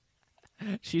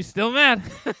 she's still mad.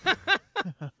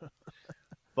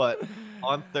 But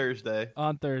on Thursday,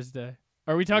 On Thursday,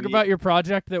 are we talking about your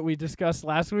project that we discussed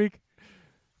last week?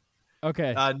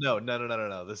 Okay. no.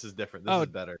 This is different. This Oh. is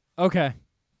better. Okay.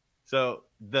 So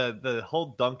the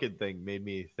whole Duncan thing made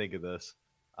me think of this.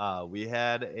 We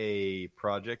had a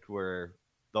project where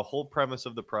the whole premise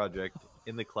of the project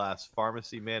in the class,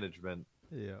 pharmacy management,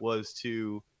 yeah. was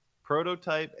to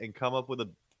prototype and come up with a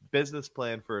business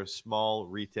plan for a small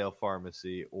retail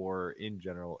pharmacy, or in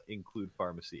general include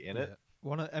pharmacy in it.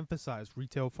 Want to emphasize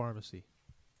retail pharmacy.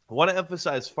 I want to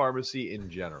emphasize pharmacy in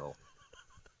general.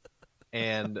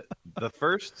 And the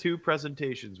first 2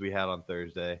 presentations we had on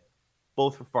Thursday,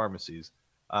 both for pharmacies.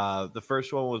 The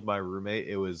first one was my roommate.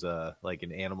 It was like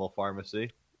an animal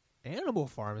pharmacy. Animal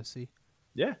pharmacy.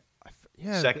 Yeah.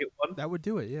 Yeah. Second one. That would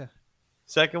do it. Yeah.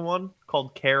 Second one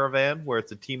called Caravan, where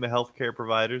it's a team of healthcare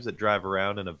providers that drive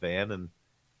around in a van and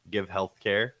give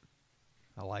healthcare.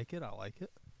 I like it.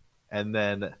 And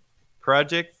then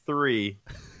Project 3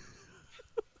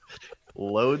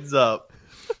 loads up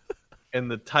in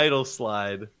the title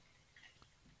slide,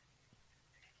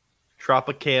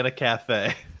 Tropicana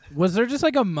Cafe. Was there just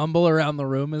like a mumble around the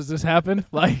room as this happened?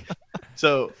 Like,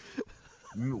 So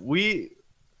we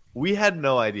had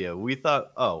no idea. We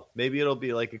thought, oh, maybe it'll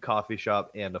be like a coffee shop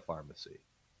and a pharmacy.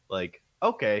 Like,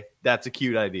 okay, that's a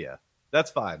cute idea. That's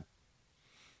fine.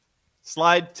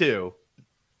 Slide 2,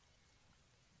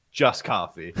 just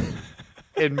coffee.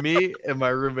 And me and my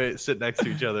roommate sit next to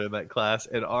each other in that class,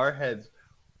 and our heads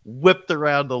whipped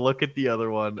around to look at the other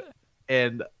one.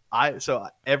 And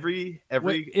every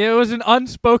Wait, it was an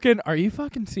unspoken. Are you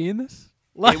fucking seeing this?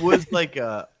 it was like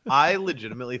I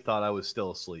legitimately thought I was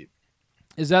still asleep.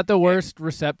 Is that the worst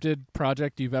recepted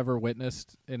project you've ever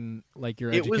witnessed in like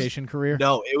your It was- education career?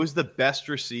 No, it was the best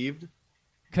received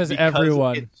because because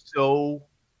everyone it so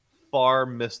far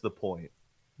missed the point.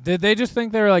 did. They just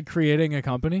think they were like creating a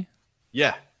company.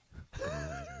 Yeah.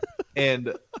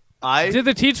 And I Did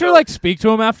the teacher like speak to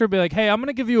him after, be like, "Hey, I'm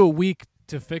gonna give you a week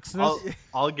to fix this"?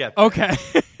 I'll get there. Okay.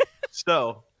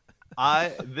 So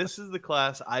this is the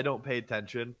class I don't pay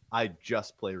attention. I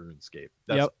just play RuneScape.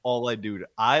 That's Yep. all I do.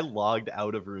 I logged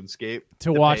out of RuneScape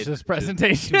to pay watch this attention.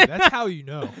 presentation. Dude, that's how you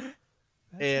know.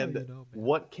 That's And how you know, man.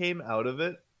 what came out of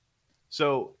it?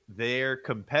 So their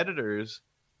competitors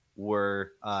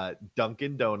were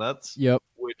Dunkin' Donuts, Yep.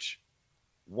 which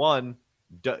one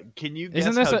can you guess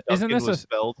Isn't this how a- isn't Dunkin' this was a-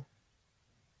 spelled?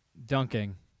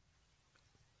 Dunking.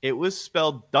 It was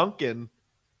spelled Dunkin',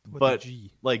 With a but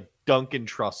G. like Duncan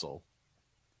Trussell.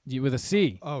 With a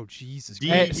C. Oh Jesus! D-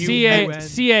 Christ.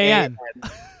 C-A-N.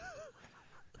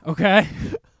 Okay.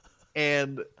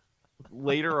 And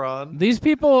later on, These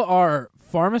people are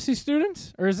pharmacy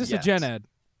students, or is this Yes. a gen ed?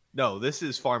 no, this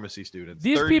is pharmacy students.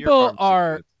 These third-year people pharmacy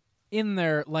are students. in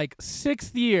their like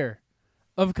 6th year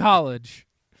of college.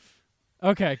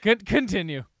 Okay,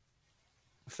 continue.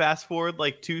 Fast forward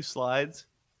like 2 slides.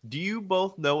 Do you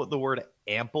both know what the word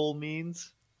ample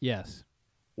means? Yes.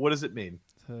 What does it mean?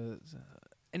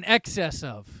 An excess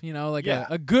of, like Yeah.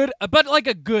 a good, but like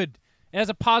a good. It has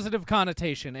a positive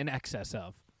connotation, in excess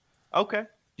of. Okay.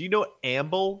 Do you know what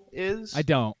amble is? I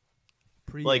don't.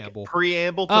 Like Preamble.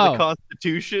 preamble to Oh. the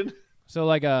Constitution? So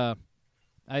like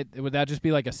would that just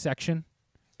be like a section?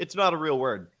 It's not a real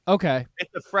word. Okay,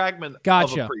 It's a fragment of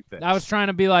gotcha. a prefix. I was trying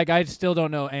to be like, I still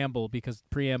don't know amble because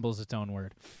preamble is its own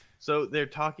word. So they're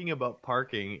talking about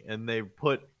parking, and they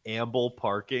put amble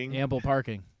parking. Amble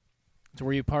parking. It's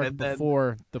where you park And then-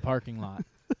 before the parking lot.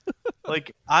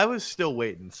 Like, I was still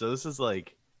waiting. So this is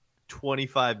like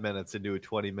 25 minutes into a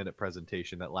 20-minute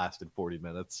presentation that lasted 40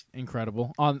 minutes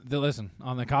Incredible. On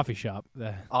the coffee shop.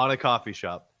 on a coffee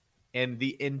shop. And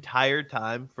the entire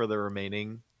time for the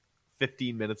remaining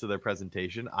 15 minutes of their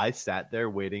presentation, I sat there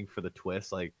waiting for the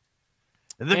twist. Like,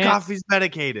 and the And- coffee's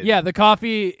medicated. Yeah, the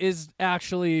coffee is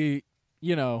actually,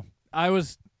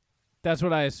 that's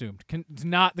what I assumed. It's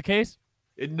not the case?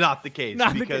 Not the case.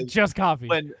 Not the because case, just coffee.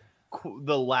 when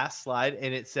the last slide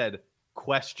and it said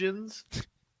questions,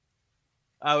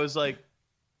 I was like,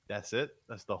 that's it.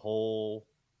 That's the whole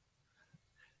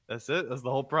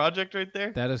project right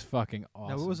there. That is fucking awesome.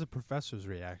 Now, what was the professor's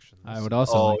reaction? I would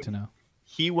also Oh, like to know.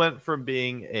 He went from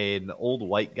being an old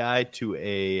white guy to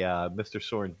a Mr.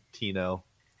 Sorrentino.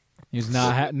 He's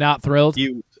not thrilled.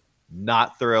 He was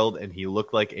not thrilled, and he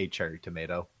looked like a cherry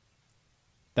tomato.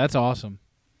 That's awesome.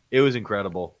 It was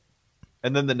incredible.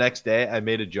 And then the next day, I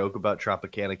made a joke about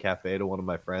Tropicana Cafe to one of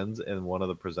my friends, and one of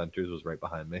the presenters was right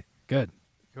behind me. Good.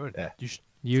 Good. Yeah. You should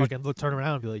You fucking turn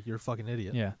around and be like, "You're a fucking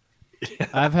idiot." Yeah.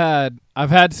 I've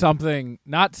had something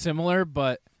not similar,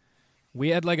 but we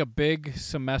had like a big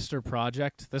semester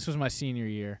project. This was my senior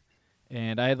year,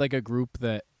 and I had like a group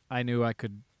that I knew I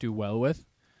could do well with.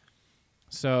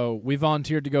 So we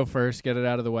volunteered to go first, get it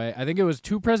out of the way. I think it was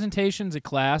 2 presentations a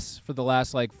class for the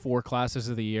last like 4 classes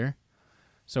of the year.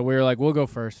 So we were like, we'll go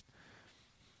first.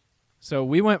 So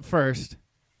we went first,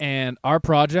 and our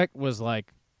project was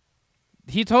like,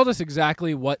 he told us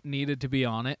exactly what needed to be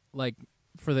on it, like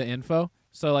for the info.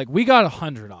 So like we got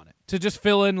 100 on it to just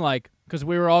fill in, like, because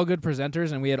we were all good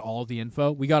presenters and we had all the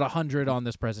info. We got 100 on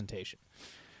this presentation.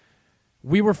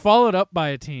 We were followed up by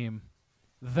a team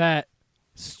that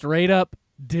straight up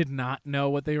did not know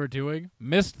what they were doing,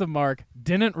 missed the mark,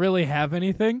 didn't really have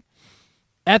anything.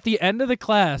 At the end of the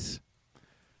class,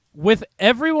 with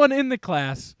everyone in the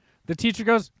class, the teacher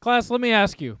goes, "Class, let me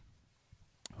ask you,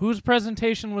 whose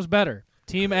presentation was better,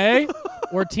 Team A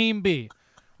or Team B?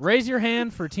 Raise your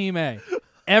hand for Team A."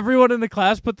 Everyone in the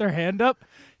class put their hand up,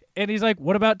 and he's like,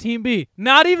 "What about Team B?"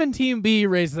 Not even Team B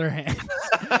raised their hand.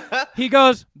 He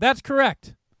goes, "That's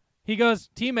correct." He goes,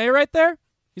 "Team A right there?"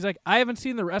 He's like, "I haven't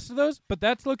seen the rest of those, but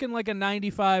that's looking like a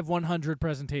 95, 100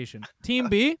 presentation. Team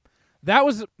B, that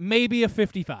was maybe a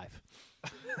 55.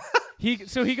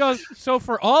 So he goes, "So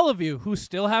for all of you who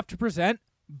still have to present,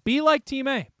 be like Team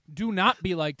A. do not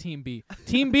be like Team B.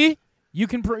 Team B, you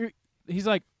can. He's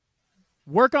like,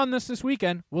 work on this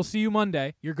weekend. We'll see you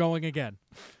Monday. You're going again.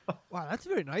 Wow, that's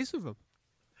very nice of him.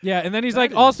 Yeah, and then he's That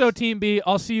like, is- also Team B,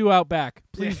 I'll see you out back.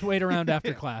 Please wait around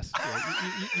after class.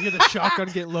 You hear the shotgun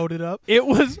get loaded up. It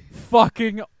was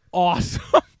fucking awesome.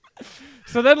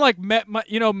 So then, like,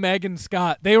 Meg and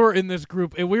Scott, they were in this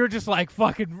group, and we were just like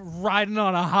fucking riding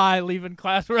on a high, leaving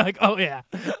class. We're like, oh yeah,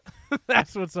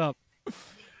 that's what's up.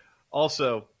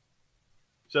 Also,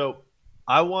 so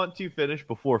I want to finish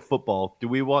before football. Do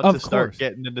we want Of to start course.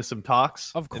 getting into some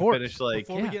talks? Of and course. finish like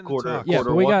Before we get into quarter talks. Yeah, quarter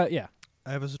but we one? got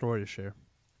I have a story to share.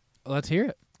 Let's hear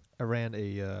it. I ran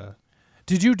a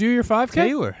Did you do your 5K?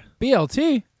 Taylor.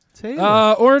 BLT.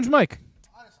 Taylor. Orange Mike.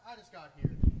 I just got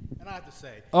here, and I have to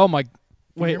say, Oh my.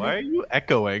 Wait, Why are you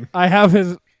echoing? I have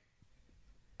his.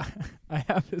 I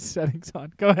have his settings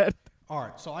on. Go ahead. all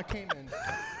right, so I came in,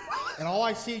 and all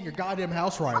I see in your goddamn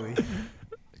house, Riley,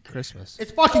 Christmas.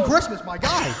 it's fucking Christmas, my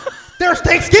guy. There's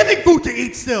Thanksgiving food to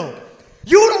eat still.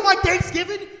 You don't like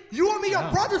Thanksgiving? You and me are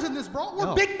brothers in this, bro. We're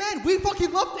No. big men. We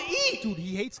fucking love to eat. Dude,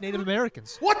 he hates Native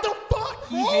Americans. What the fuck,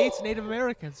 bro? He hates Native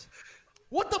Americans.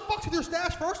 What the fuck's with your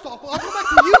stash, first off? I'll come back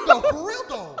to you, though, for real,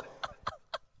 though.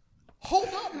 Hold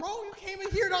up, bro. You came in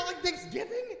here not like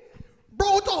Thanksgiving?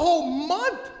 Bro, it's a whole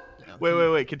month.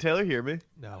 Wait. Can Taylor hear me?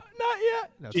 No. Not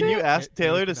yet. No, Can you ask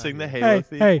Taylor to cannot sing the hear. Halo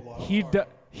Hey, theme?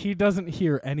 he doesn't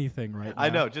hear anything right now. I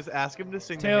know. Just ask him to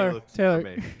sing Taylor, the Halo theme Taylor.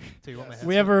 for me. So you want my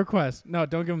We have a request. No,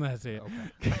 don't give him the headset.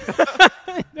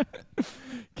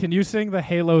 Can you sing the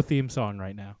Halo theme song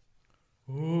right now?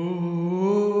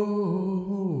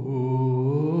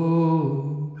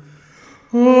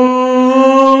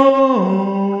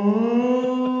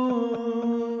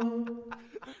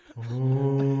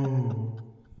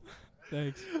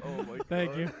 Thanks. Oh my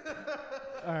Thank you.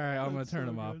 All right, I'm gonna turn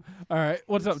him off. All right,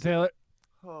 what's up, Taylor?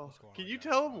 Can you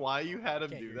tell him why you had him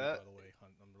Can't do hear you, that? by the way. I'm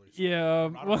really sorry. Yeah,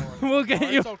 I don't we'll, know where- we'll get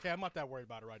Alright, you. It's okay. I'm not that worried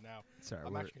about it right now. Sorry,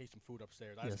 I'm we're- actually gonna eat some food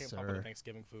upstairs. I Yes, just came up with sir. the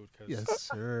Thanksgiving food because Yes,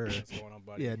 sir. what's going on,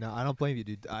 buddy? Yeah, no, I don't blame you,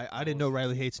 dude. I didn't know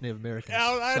Riley hates Native Americans.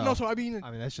 I know. So I mean,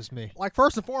 that's just me. like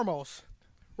first and foremost,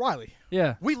 Riley,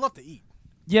 Yeah, we love to eat.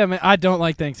 yeah, man. I don't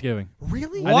like Thanksgiving.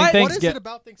 Really? I think What is Thanksgiving- it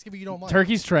about Thanksgiving you don't like?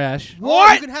 Turkey's trash.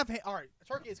 Oh, you can have all right.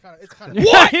 Turkey is kind of. It's kind of.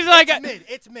 He's like It's mid.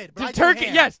 It's mid. But I do turkey.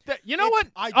 ham. Yes, you know It's-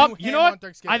 what? I do you ham know on what?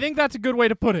 Thanksgiving. I think that's a good way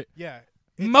to put it. Yeah.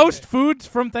 it's Most mid. foods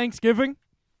from Thanksgiving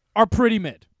are pretty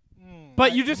mid.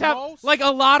 But you just have most? like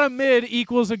a lot of mid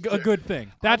equals a good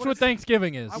thing. That's what wouldn't say-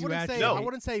 Thanksgiving is. I wouldn't say. No. I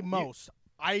wouldn't say most.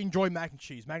 I enjoy mac and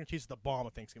cheese. Mac and cheese is the bomb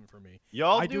of Thanksgiving for me.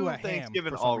 Y'all I do a ham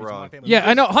Thanksgiving for some all reason. My wrong. family Yeah, does.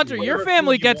 I know, Hunter. Whatever Your food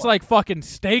family you gets want. like fucking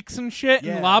steaks and shit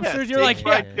Yeah. and lobsters. You're like,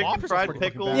 fried yeah, chicken, Lobster's fried pretty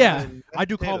fucking pickles. bad. Yeah. and I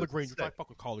do collard potatoes. greens, which I Sick. fuck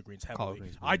with collard greens heavily. Collard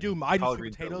greens, I do. I do Collard sweet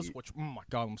greens potatoes, elite. which my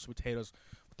god, them sweet potatoes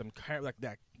with them like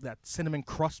that cinnamon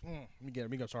crust. Let me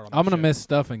get started on that I'm gonna shit. miss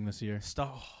stuffing this year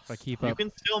stuff. if I keep You up.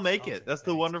 can still make it. That's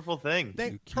the wonderful thing.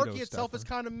 Turkey itself is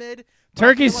kind of mid. but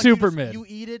Turkey's I feel like super you just- mid. You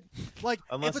eat it like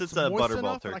Unless if it's a moist butterball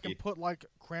enough and I turkey. can put like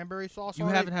cranberry sauce You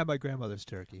on haven't it. had my grandmother's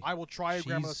turkey. I will try a She's-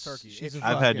 grandmother's turkey. she's It's a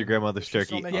I've had your fucking- grandmother's She's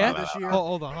still turkey. making Yeah? it this year. Oh,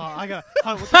 hold on. I got.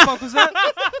 What the fuck was that?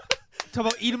 Talking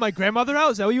about eating my grandmother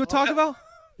out? Is that what you were talking about?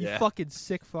 You Yeah. fucking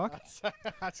sick fuck.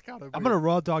 That's kind of. I'm gonna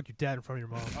raw dog your dad in front of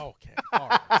your mom. Okay. All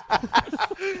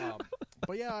right.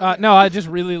 But yeah. No, I just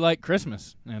really like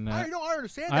Christmas, and I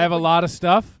understand. I that, have a but- lot of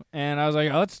stuff, and I was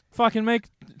like, let's fucking make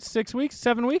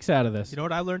 7 weeks out of this. You know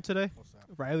what I learned today? What's that?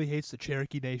 Riley hates the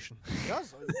Cherokee Nation. He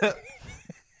does.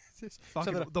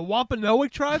 Fucking that- the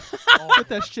Wampanoag tribe. Get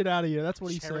that shit out of here. That's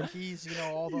what he said. Cherokees,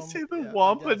 all You them. say the Yeah, I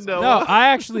Wampanoag. guess. No, I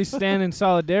actually stand in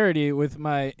solidarity with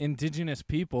my indigenous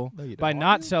people No, you by don't.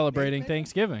 not Are you celebrating Native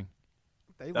Thanksgiving.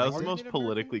 They That was are the you most Native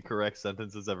politically correct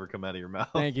sentence that's ever come out of your mouth.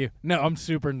 Thank you. No, I'm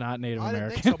super not Native I didn't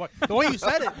American. think so, but the way you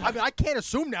said it, I mean, I can't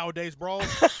assume nowadays, bro.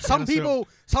 Some assume.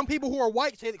 people who are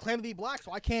white say they claim to be black,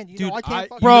 so I can't. You Dude, know, I can't.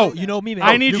 fucking Bro, do you that. know me, man.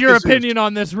 I need Nuke your is opinion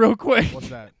on this real quick. What's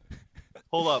that?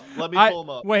 Hold up. Let me pull him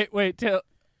up. Wait,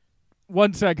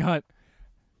 one sec, Hunt.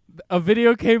 A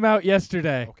video came out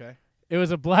yesterday. Okay. It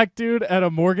was a black dude at a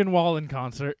Morgan Wallen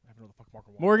concert. I don't know the fuck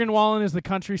Morgan Wallen Morgan is. Wallen is the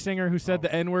country singer who said Oh.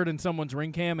 the N-word in someone's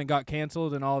ring cam and got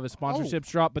canceled and all of his sponsorships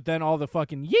dropped, but then all the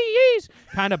fucking yee-yees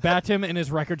kind of bat him and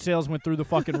his record sales went through the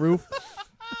fucking roof.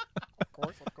 Of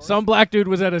course. Some black dude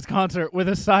was at his concert with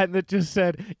a sign that just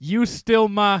said, "You still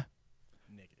my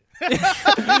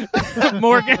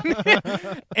Morgan."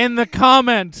 And the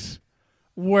comments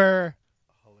were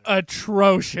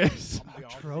atrocious.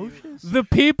 Atrocious. The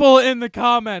people in the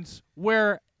comments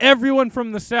were everyone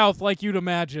from the South, like you'd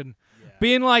imagine,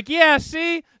 being like, yeah,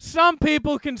 see, some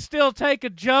people can still take a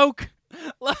joke.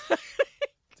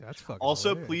 That's fucking. Also,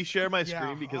 hilarious. please share my Yeah,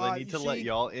 screen because I need you to let see,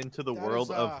 y'all into the That world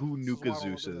is, of who this is Nuka why I don't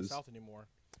Zeus live in the is. South anymore.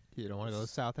 You don't want to go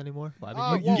south anymore. Well,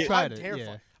 I mean, Well, you I'm tried it.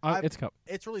 terrified. Yeah. It's cup.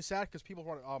 It's really sad because people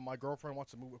want. My girlfriend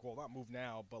wants to move. Well, not move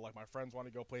now, but like my friends want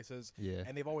to go places. Yeah.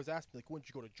 And they've always asked me, like, wouldn't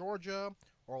you go to Georgia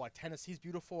or like Tennessee's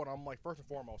beautiful? And I'm like, first and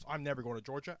foremost, I'm never going to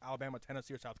Georgia, Alabama,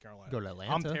 Tennessee, or South Carolina. Go to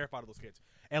Atlanta. I'm terrified of those kids.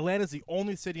 Atlanta's the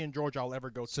only city in Georgia I'll ever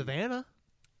go to. Savannah.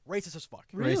 Racist as fuck.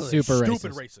 Really? Super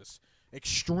Stupid racist. racist.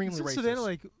 Extremely Isn't racist. Savannah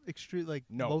like extreme, like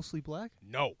No. mostly black?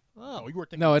 No. Oh. No, you were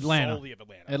thinking No, Atlanta. solely of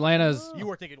Atlanta. Atlanta's. You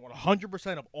were thinking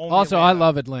 100% of only Also, Atlanta. I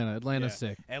love Atlanta. Atlanta's Yeah.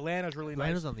 sick. Atlanta's really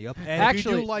Atlanta's nice. on the up. And Actually- if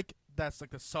you do like that's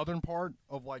like the southern part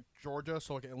of like Georgia,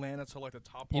 so like Atlanta to like the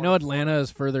top part. You know, of Atlanta is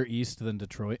further east than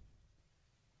Detroit.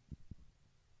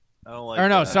 I don't like Or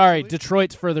no, that. sorry, Actually?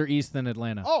 Detroit's further east than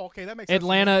Atlanta. Oh, okay, that makes sense.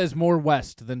 Atlanta is more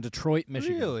west than Detroit,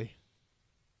 Michigan. Really?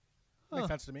 Makes Huh.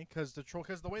 sense to me because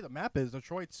the way the map is,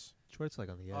 Detroit's Detroit's like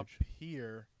on the up edge.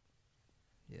 here,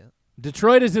 Yeah.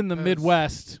 Detroit is in the Because-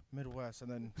 Midwest, Midwest,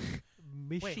 and then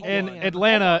Michigan. hold and on.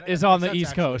 Atlanta Hold on, is that on the makes sense, East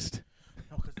actually. Coast.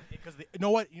 no, because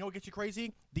you know what gets you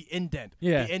crazy? The indent.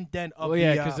 Yeah. The indent of Well,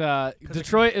 yeah, the. because 'cause it-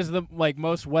 Detroit is the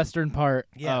most western part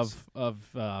Yes.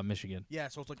 of Michigan. yeah,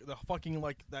 so it's like the fucking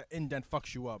like that indent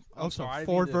fucks you up. I'm Also, sorry, I didn't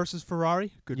Ford mean to- versus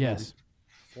Ferrari. Good Yes. movie.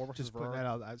 Ford versus Just putting Ferrari.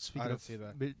 that out. Speaking didn't of see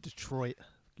that. Detroit,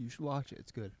 you should watch it.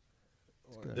 It's good.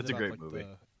 good. It's a great movie.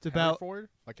 It's about Ford,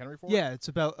 like Henry Ford. yeah, it's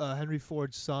about Henry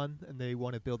Ford's son, and they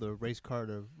want to build a race car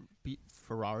to beat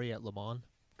Ferrari at Le Mans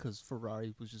because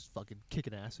Ferrari was just fucking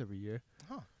kicking ass every year.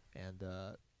 Huh. And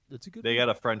it's a good. They movie. got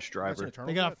a French That's an driver. Eternal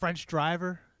They got a yet? French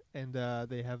driver, and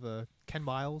they have Ken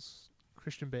Miles,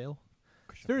 Christian Bale.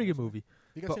 Christian Very good Bale's movie.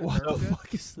 You guys But seen what the Eternals yet?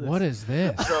 fuck is this? What is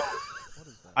this? What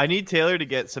is that? I need Taylor to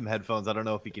get some headphones. I don't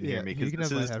know if he can Yeah, hear me you because can this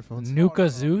have my is headphones. Nuka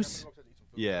Zeus?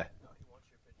 yeah.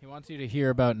 He wants you to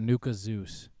hear about Nuka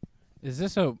Zeus. Is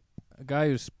this a guy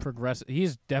who's progressive?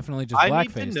 He's definitely just I need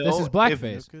to blackface. This know is if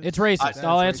blackface. Nuka's- It's racist. That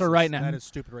I'll is answer racist. right now. That is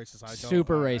stupid racist. I don't,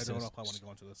 Super I don't racist. know if I want to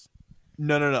go into this.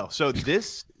 No. So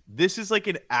this is like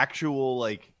an actual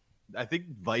like I think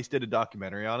Vice did a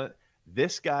documentary on it.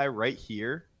 This guy right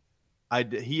here,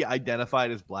 he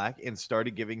identified as black and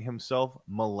started giving himself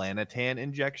melanotan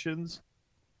injections.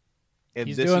 And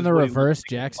He's this doing is the what he reverse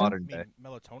looks like in Jackson? modern You day.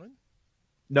 mean melatonin?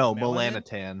 No, Melanin?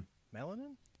 melanotan.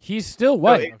 Melanin? He's still No,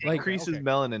 white. it like increases okay.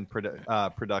 melanin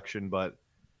production, but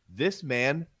this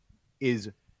man is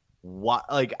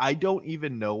like I don't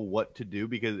even know what to do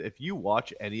because if you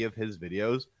watch any of his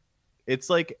videos, it's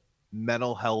like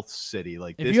mental health city.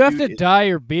 Like if this you have dude to is- dye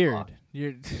your beard,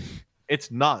 you're it's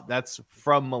not. That's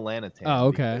from melanotan. Oh,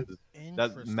 okay. because That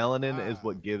Interesting. melanin is Ah.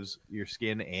 what gives your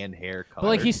skin and hair color. but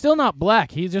like he's still not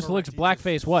black. He just Correct. looks He's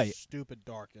blackface just white. Stupid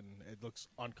dark, and it looks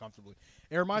uncomfortably.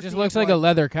 It He reminds just me looks of, like a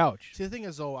leather couch. See, the thing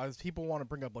is, though, as people want to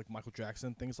bring up like Michael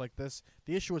Jackson, things like this,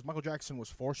 the issue is Michael Jackson was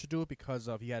forced to do it because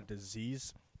of he had a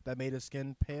disease that made his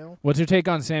skin pale. What's your take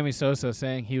on Sammy Sosa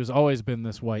saying he was always been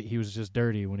this white? He was just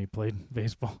dirty when he played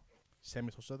baseball.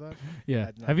 Sammy Sosa said that. Yeah.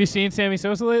 I'd not- Have you seen Sammy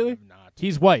Sosa lately? I'm not.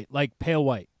 He's white, like pale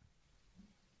white.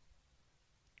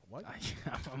 What?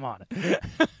 I'm on it.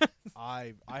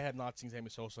 I have not seen Sammy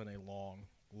Sosa in a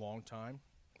long time,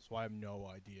 so I have no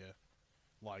idea.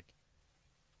 Like,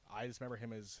 I just remember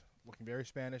him as looking very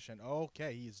Spanish, and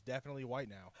okay, he's definitely white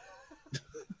now.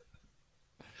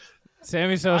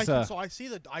 Sammy Sosa. So I see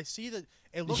that.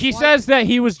 It looks He like says that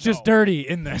he was just No. dirty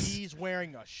in this. he's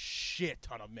wearing a shit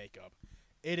ton of makeup.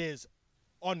 It is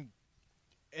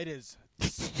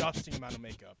disgusting amount of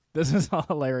makeup. This is a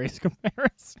hilarious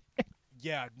comparison.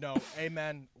 Yeah, no,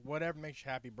 amen. Whatever makes you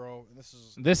happy, bro. And this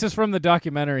is This is from the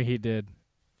documentary he did.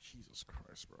 Jesus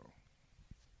Christ, bro.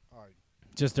 All right,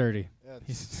 Just dirty. it's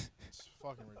He's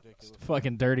fucking ridiculous. a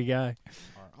fucking dirty guy.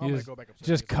 All right, I'm He gonna was go back upstairs.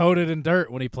 Just and get some- coated in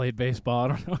dirt when he played baseball. I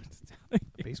don't know what to tell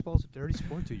you. Baseball's a dirty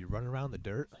sport, too. You run around the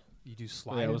dirt. You do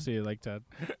sliding. Yeah, we'll see you like Ted.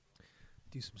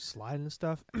 Do some sliding and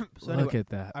stuff. So Look anyway, at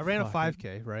that. I ran a fucking-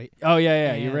 5K, right? Oh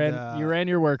yeah. You And, ran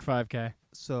your work 5K.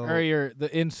 So Or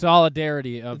in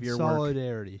solidarity of in your work.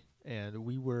 solidarity, and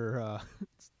we were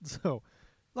so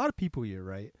a lot of people here,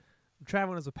 right? I'm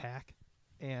traveling as a pack,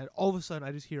 and all of a sudden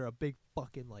I just hear a big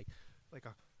fucking like a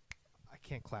I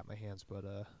can't clap my hands, but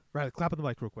right, clap on the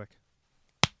mic real quick.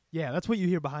 Yeah, that's what you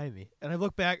hear behind me, and I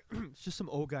look back. It's just some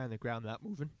old guy on the ground not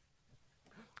moving.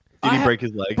 Did I he ha- break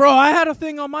his leg? Bro, I had a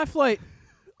thing on my flight.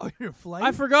 Oh, you're a flight.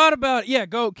 I forgot about it. Yeah,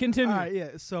 go continue. All right,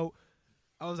 yeah. So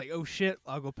I was like, oh shit,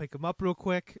 I'll go pick him up real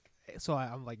quick. So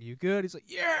I'm like, you good? He's like,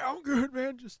 yeah, I'm good,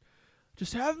 man.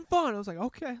 Just having fun. I was like,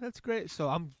 okay, that's great. So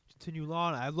I'm continuing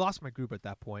on. I lost my group at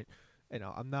that point. You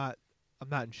know, I'm not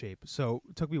in shape. So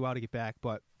it took me a while to get back,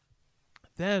 but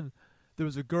then there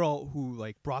was a girl who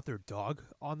like brought their dog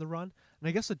on the run, and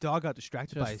I guess the dog got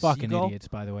distracted by a Just fucking seagull. idiots,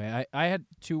 by the way. I had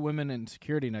 2 women in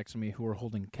security next to me who were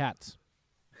holding cats.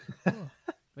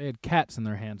 They had cats in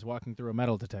their hands walking through a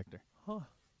metal detector. Huh.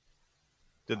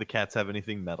 Did the cats have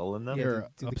anything metal in them? Yeah, They're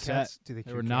do the upset. cats- do they They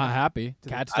cure were not cancer? happy. Do they-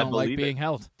 Cats I don't like believe it. being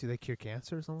held. Do they cure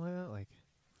cancer or something like that? Like,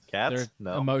 Cats? They're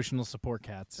No. emotional support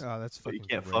cats. oh, that's But fucking. you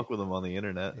can't great. fuck with them on the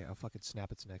internet. Yeah, I'll fucking snap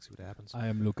its neck. See what happens. I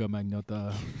am Luca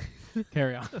Magnotta.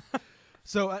 Carry on.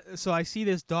 So I see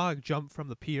this dog jump from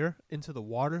the pier into the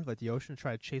water, like the ocean,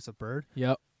 try to chase a bird.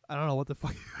 Yep. I don't know what the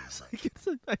fuck it was like.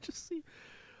 I just see,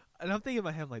 and I'm thinking in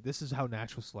my head like, this is how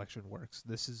natural selection works.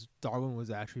 This is Darwin was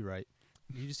actually right.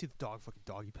 You just see the dog fucking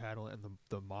doggy paddle, and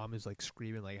the mom is like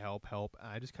screaming like help, help.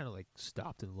 And I just kind of like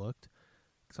stopped and looked,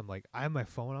 because I'm like, I have my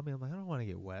phone on me. I'm like, I don't want to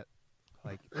get wet.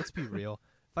 Like, let's be real.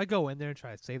 If I go in there and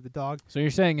try to save the dog, So you're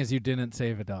saying is you didn't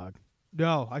save a dog?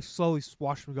 no, I slowly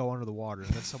watched him go under the water,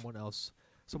 and then someone else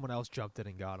jumped in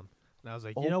and got him. And I was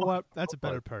like, you Oh know my what? That's a God.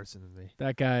 better person than me.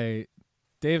 That guy,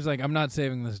 Dave's like, I'm not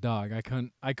saving this dog. I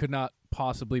could not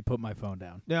possibly put my phone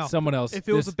down. No. Someone else. If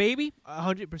it was this- a baby,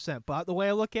 100%. But the way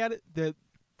I look at it,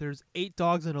 there's 8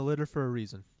 dogs in a litter for a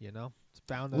reason. You know, it's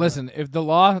bound to Listen, if the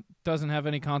law doesn't have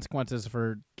any consequences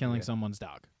for killing Yeah. someone's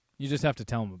dog, you just have to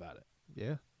tell them about it.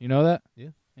 Yeah, You know that?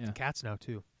 it's cats now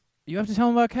too. You have to tell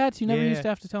them about cats. You never Yeah. used to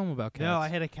have to tell them about cats. No, I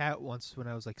had a cat once when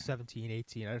I was like 17,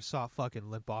 18. I just saw it fucking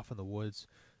limp off in the woods,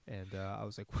 and I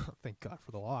was like, well, thank God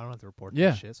for the law. I don't have to report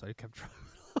Yeah. this shit. So I kept driving.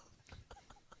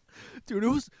 Dude,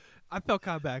 I felt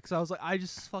kind of bad because I was like, I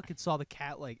just fucking saw the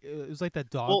cat like it was like that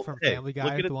dog Well, from hey, Family look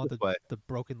Guy, at it the one this with way. the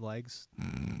broken legs,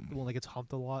 the one that gets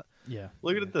humped a lot. Yeah.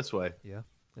 Look at it this way. Yeah,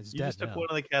 it's You dead just took now. one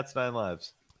of the cat's 9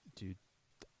 lives. Dude,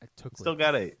 I took Still like,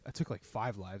 got 8. I took like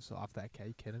 5 lives off that cat.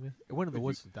 You kidding me? It went in the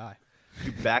woods to die.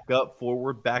 You back up,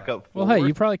 forward, back up, Well, forward. hey,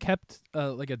 you probably kept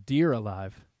like a deer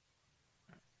alive.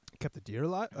 Kept the deer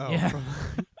alive. Oh, Yeah.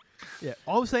 yeah.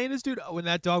 All I'm saying is, dude, when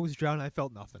that dog was drowning, I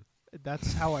felt nothing.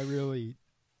 That's how I really.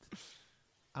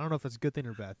 I don't know if that's a good thing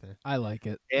or a bad thing. I like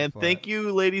it. And But- thank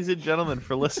you, ladies and gentlemen,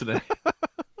 for listening.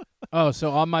 Oh,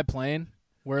 so on my plane,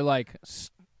 we're like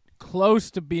close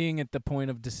to being at the point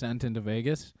of descent into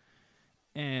Vegas,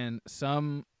 and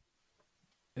some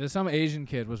Asian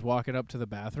kid was walking up to the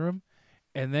bathroom,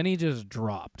 and then he just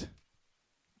dropped,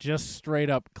 just straight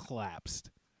up collapsed.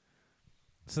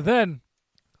 So then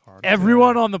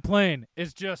everyone on the plane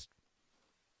is just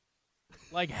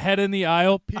like head in the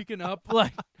aisle, peeking up,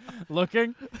 like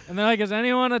looking, and they're like, "Is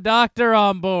anyone a doctor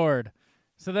on board?"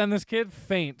 So then this kid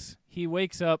faints. He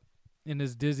wakes up and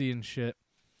is dizzy and shit.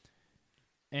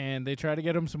 And they try to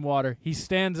get him some water. He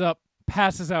stands up,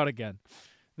 passes out again.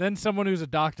 Then someone who's a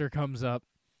doctor comes up,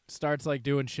 starts like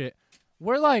doing shit.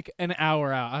 We're like an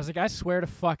hour out. I was like, I swear to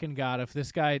fucking God, if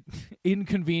this guy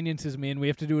inconveniences me and we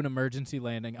have to do an emergency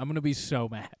landing, I'm gonna be so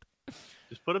mad.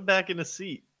 Just put him back in the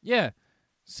seat. Yeah.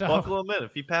 So Buckle him in.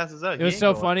 If he passes out, it he was ain't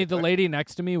so going funny. The anywhere. lady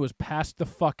next to me was passed the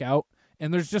fuck out,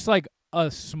 and there's just like a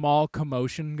small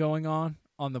commotion going on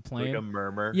the plane. Like a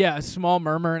murmur. Yeah, a small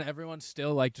murmur, and everyone's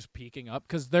still like just peeking up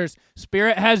because there's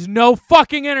Spirit has no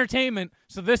fucking entertainment.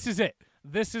 So this is it.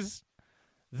 This is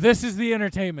the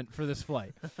entertainment for this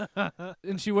flight.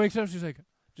 And she wakes up. She's like,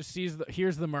 just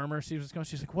hears the murmur, sees what's going on.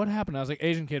 She's like, what happened? I was like,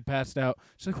 Asian kid passed out.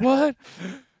 She's like, what?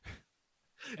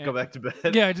 Go back to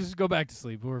bed. Yeah, just go back to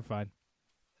sleep. We're fine.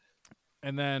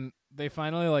 And then they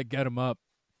finally like get him up,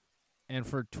 and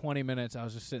for 20 minutes I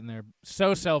was just sitting there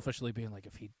so selfishly being like,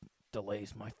 if he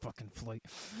delays my fucking flight.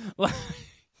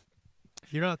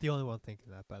 You're not the only one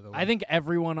thinking that, by the way. I think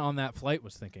everyone on that flight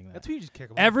was thinking that. that's why you just kick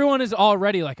them. Everyone is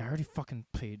already like, I already fucking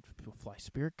paid for people to fly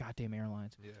Spirit, goddamn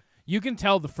airlines. Yeah. You can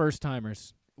tell the first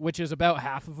timers, which is about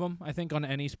half of them, I think, on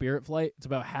any Spirit flight. It's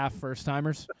about half first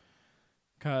timers.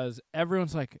 Because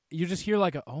everyone's like, you just hear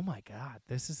like, oh my God,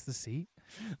 this is the seat.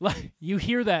 Like, you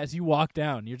hear that as you walk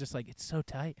down. You're just like, it's so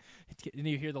tight. And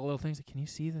you hear the little things like, can you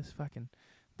see this fucking,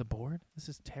 the board? This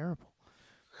is terrible.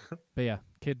 But yeah,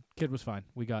 kid was fine.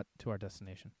 We got to our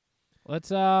destination.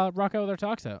 Let's rock out with our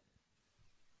talks out.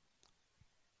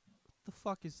 What the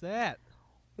fuck is that?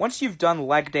 Once you've done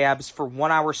leg dabs for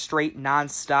 1 hour straight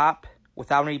non-stop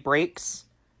without any breaks,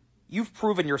 you've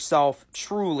proven yourself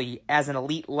truly as an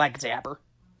elite leg dabber.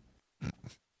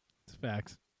 It's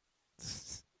facts.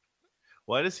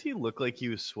 Why does he look like he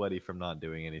was sweaty from not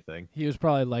doing anything? He was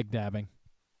probably leg dabbing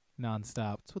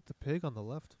nonstop. What's with the pig on the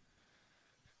left?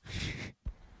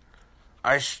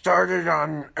 I started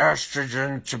on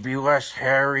estrogen to be less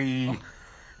hairy,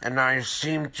 and I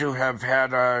seem to have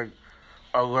had a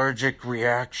allergic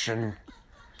reaction.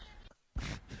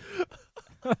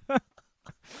 What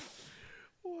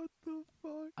the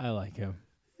fuck? I like him.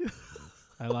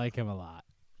 I like him a lot.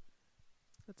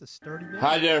 That's a sturdy man.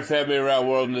 Hi there, family around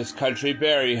the world in this country.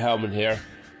 Barry Hellman here.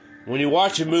 When you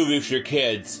watch a movie for your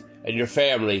kids and your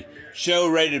family, show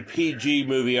a rated PG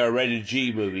movie or a rated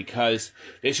G movie, because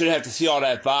they shouldn't have to see all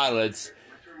that violence.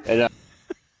 And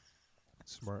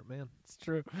Smart man. It's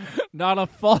true. Not a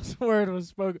false word was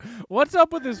spoken. What's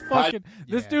up with this fucking...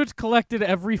 This dude's collected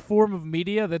every form of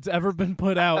media that's ever been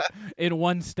put out in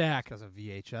one stack. Got some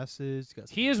VHSs. Got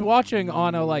some He is watching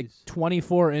on a, DVDs.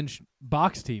 24-inch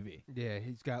box TV. Yeah,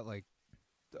 he's got like...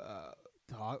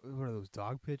 dog, what are those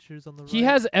dog pictures on the right? He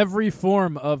has every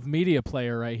form of media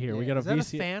player right here. We got a Is that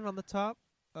VC. a fan on the top?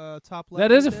 Top left.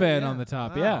 That is a right there? fan on the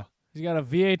top, Wow. yeah. He's got a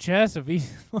VHS, a V...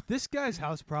 This guy's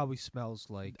house probably smells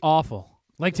like... awful.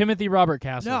 Like Timothy Robert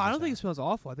Castle. No, I don't think it smells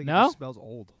awful. I think it No? just smells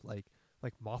old. Like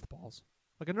mothballs.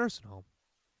 Like a nursing home.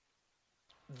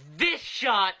 This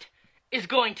shot is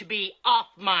going to be off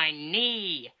my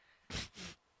knee.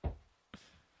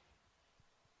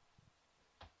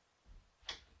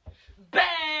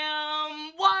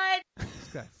 Bam! What? This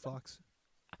guy fucks.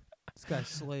 This guy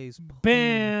slays.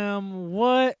 Bam!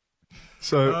 What?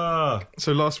 So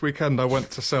last weekend I went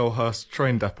to Selhurst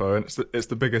train depot, and it's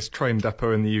the biggest train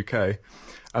depot in the UK.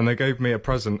 And they gave me a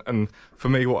present, and for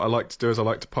me, what I like to do is I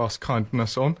like to pass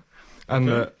kindness on,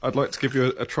 and I'd like to give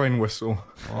you a train whistle.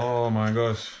 Oh my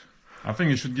gosh! I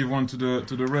think you should give one to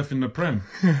the ref in the Prem.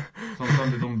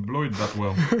 Sometimes they don't blow it that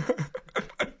well.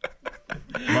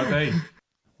 But hey,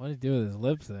 What did he do with his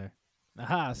lips there?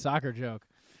 Aha, soccer joke.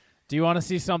 Do you want to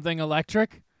see something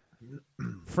electric?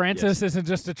 Francis isn't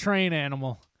just a train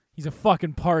animal. He's a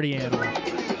fucking party animal.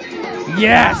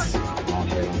 Yes!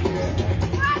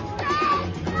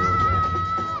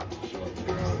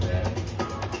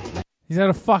 He's at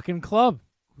a fucking club.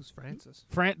 Who's Francis?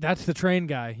 That's the train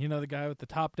guy. You know, the guy with the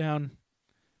top down.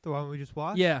 The one we just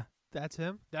watched? Yeah. That's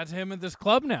him? That's him at this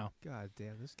club now. God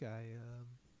damn, this guy...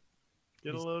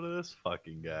 Get a load of this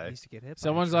fucking guy. Used to get hit by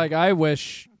Someone's a train. like, I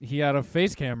wish he had a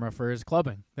face camera for his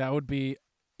clubbing. That would be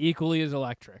equally as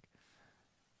electric.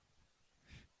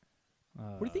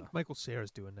 What do you think Michael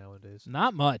Cera's doing nowadays?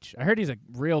 Not much. I heard he's a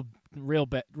real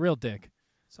dick.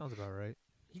 Sounds about right.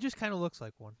 He just kind of looks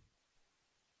like one.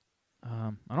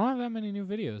 I don't have that many new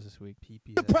videos this week.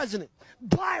 The president,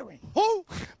 Byron. Who?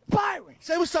 Byron.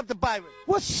 Say what's up to Byron.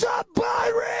 What's up,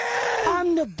 Byron?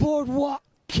 I'm the boardwalk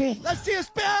king. Let's see a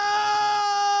spell.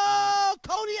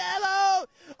 Cody Ello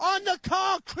on the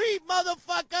concrete,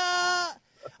 motherfucker.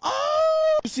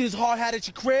 Oh! You see this hard hat at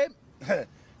your crib?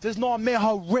 There's no man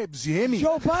her ribs, you hear me?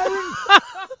 Yo, Byron.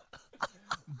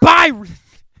 Byron.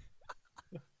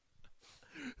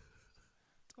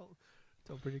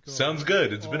 Sounds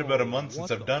good. It's been about a month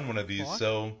since I've done one of these,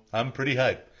 so I'm pretty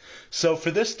hyped. So for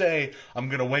this day, I'm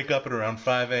going to wake up at around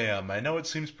 5 a.m. I know it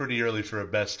seems pretty early for a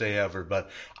best day ever, but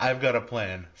I've got a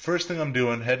plan. First thing I'm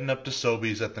doing, heading up to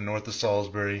Sobeys at the north of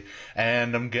Salisbury,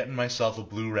 and I'm getting myself a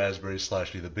blue raspberry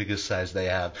slushie, the biggest size they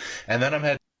have. And then I'm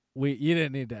heading... You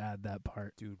didn't need to add that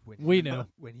part. Dude, we knew.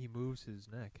 When he moves his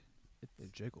neck,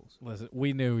 it jiggles. Listen,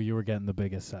 we knew you were getting the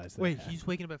biggest size. Wait, he's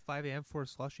waking up at 5 a.m. for a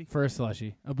slushie? For a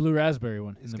slushie. A blue raspberry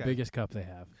one in This the guy- biggest cup they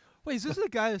have. Wait, is this the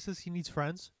guy that says he needs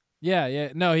friends? Yeah.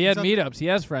 No, he had He's on the- meetups. He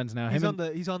has friends now. He's on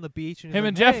the beach. And he's him like,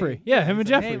 and Jeffrey. Hey. Yeah, him he's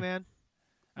and like, Jeffrey. Hey, man.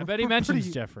 I bet he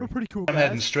mentions Jeffrey. We're pretty cool I'm guys.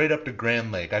 heading straight up to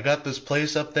Grand Lake. I got this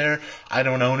place up there. I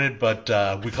don't own it, but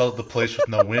we call it the place with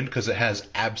no wind because it has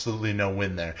absolutely no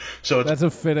wind there. So it's That's a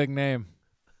fitting name.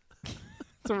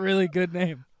 It's a really good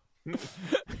name.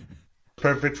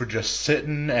 perfect for just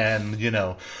sitting and,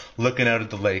 looking out at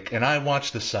the lake. And I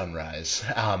watch the sunrise.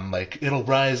 It'll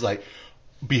rise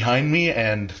behind me,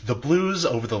 and the blues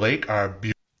over the lake are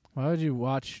beautiful. Why would you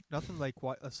watch Nothing like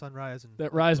a sunrise and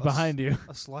that rise a behind you?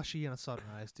 A slushie and a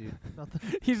sunrise, dude.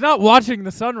 Nothing. He's not watching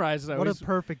the sunrise, though. What a He's-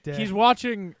 perfect day. He's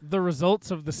watching the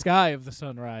results of the sky of the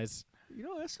sunrise. You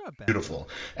know, that's not bad. Beautiful.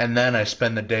 And then I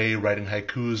spend the day writing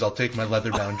haikus. I'll take my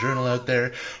leather-bound journal out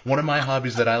there. One of my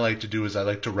hobbies that I like to do is I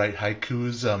like to write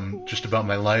haikus just about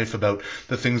my life, about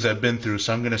the things I've been through.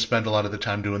 So I'm going to spend a lot of the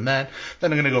time doing that.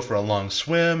 Then I'm going to go for a long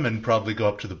swim and probably go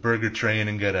up to the burger train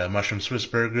and get a mushroom Swiss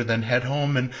burger, then head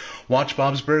home and watch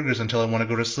Bob's Burgers until I want to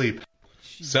go to sleep.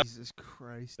 Jesus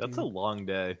Christ, That's dude. a long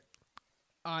day.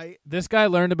 This guy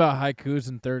learned about haikus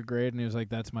in 3rd grade, and he was like,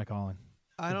 "That's my calling."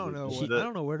 I don't know. I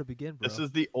don't know where to begin, bro. This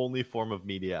is the only form of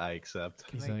media I accept.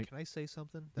 Can I say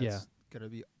something that's gonna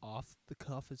be off the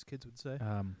cuff, as kids would say?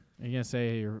 Are you gonna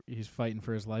say he's fighting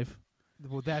for his life?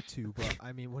 Well, that too, but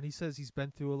I mean, when he says he's been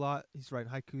through a lot, he's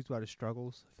writing haikus about his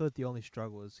struggles. I feel like the only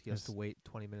struggle is he has to wait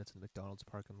 20 minutes in the McDonald's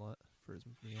parking lot for his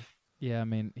meal. Yeah, I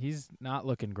mean, he's not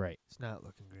looking great. It's not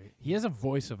looking great. He has a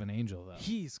voice of an angel, though.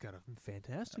 He's got a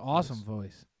fantastic awesome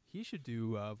voice. He should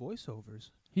do voiceovers.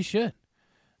 He should.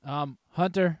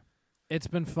 Hunter, it's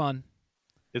been fun.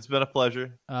 It's been a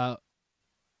pleasure.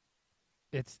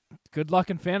 It's good luck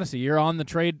in fantasy. You're on the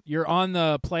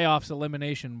playoffs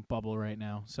elimination bubble right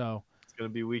now. So it's gonna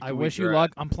be week. I wish you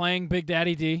luck. I'm playing Big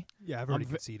Daddy D. Yeah, I've already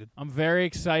conceded. I'm very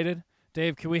excited.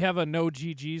 Dave, can we have a no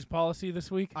GGs policy this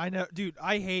week? I know, dude.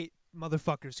 I hate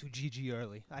motherfuckers who GG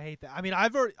early. I hate that. I mean,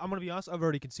 I'm gonna be honest. I've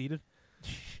already conceded.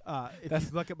 If you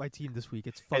look at my team this week,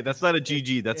 it's fucking, hey, that's not a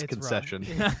GG. That's a concession.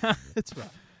 It's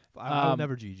rough. I'll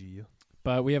never GG you.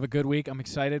 But we have a good week. I'm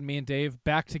excited. Me and Dave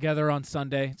back together on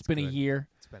Sunday. It's been a year.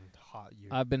 It's been a hot year.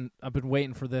 I've been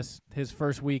waiting for this. His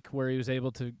first week where he was able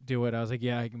to do it. I was like,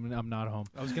 yeah, I'm not home.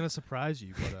 I was gonna surprise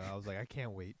you, but I was like, I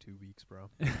can't wait 2 weeks,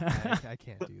 bro. I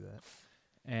can't do that.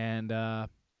 And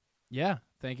yeah,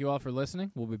 thank you all for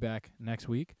listening. We'll be back next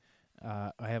week.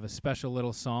 I have a special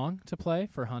little song to play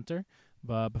for Hunter.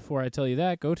 But before I tell you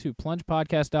that, go to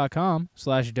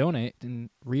plungepodcast.com/donate and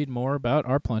read more about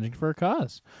our Plunging for a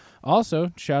Cause.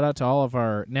 Also, shout out to all of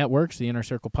our networks, the Inner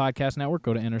Circle Podcast Network.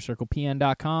 Go to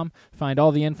innercirclepn.com. Find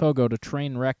all the info. Go to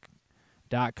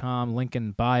trainwreck.com, link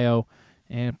in bio,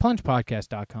 and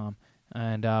plungepodcast.com.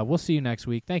 And we'll see you next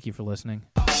week. Thank you for listening.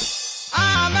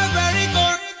 I'm a very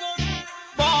good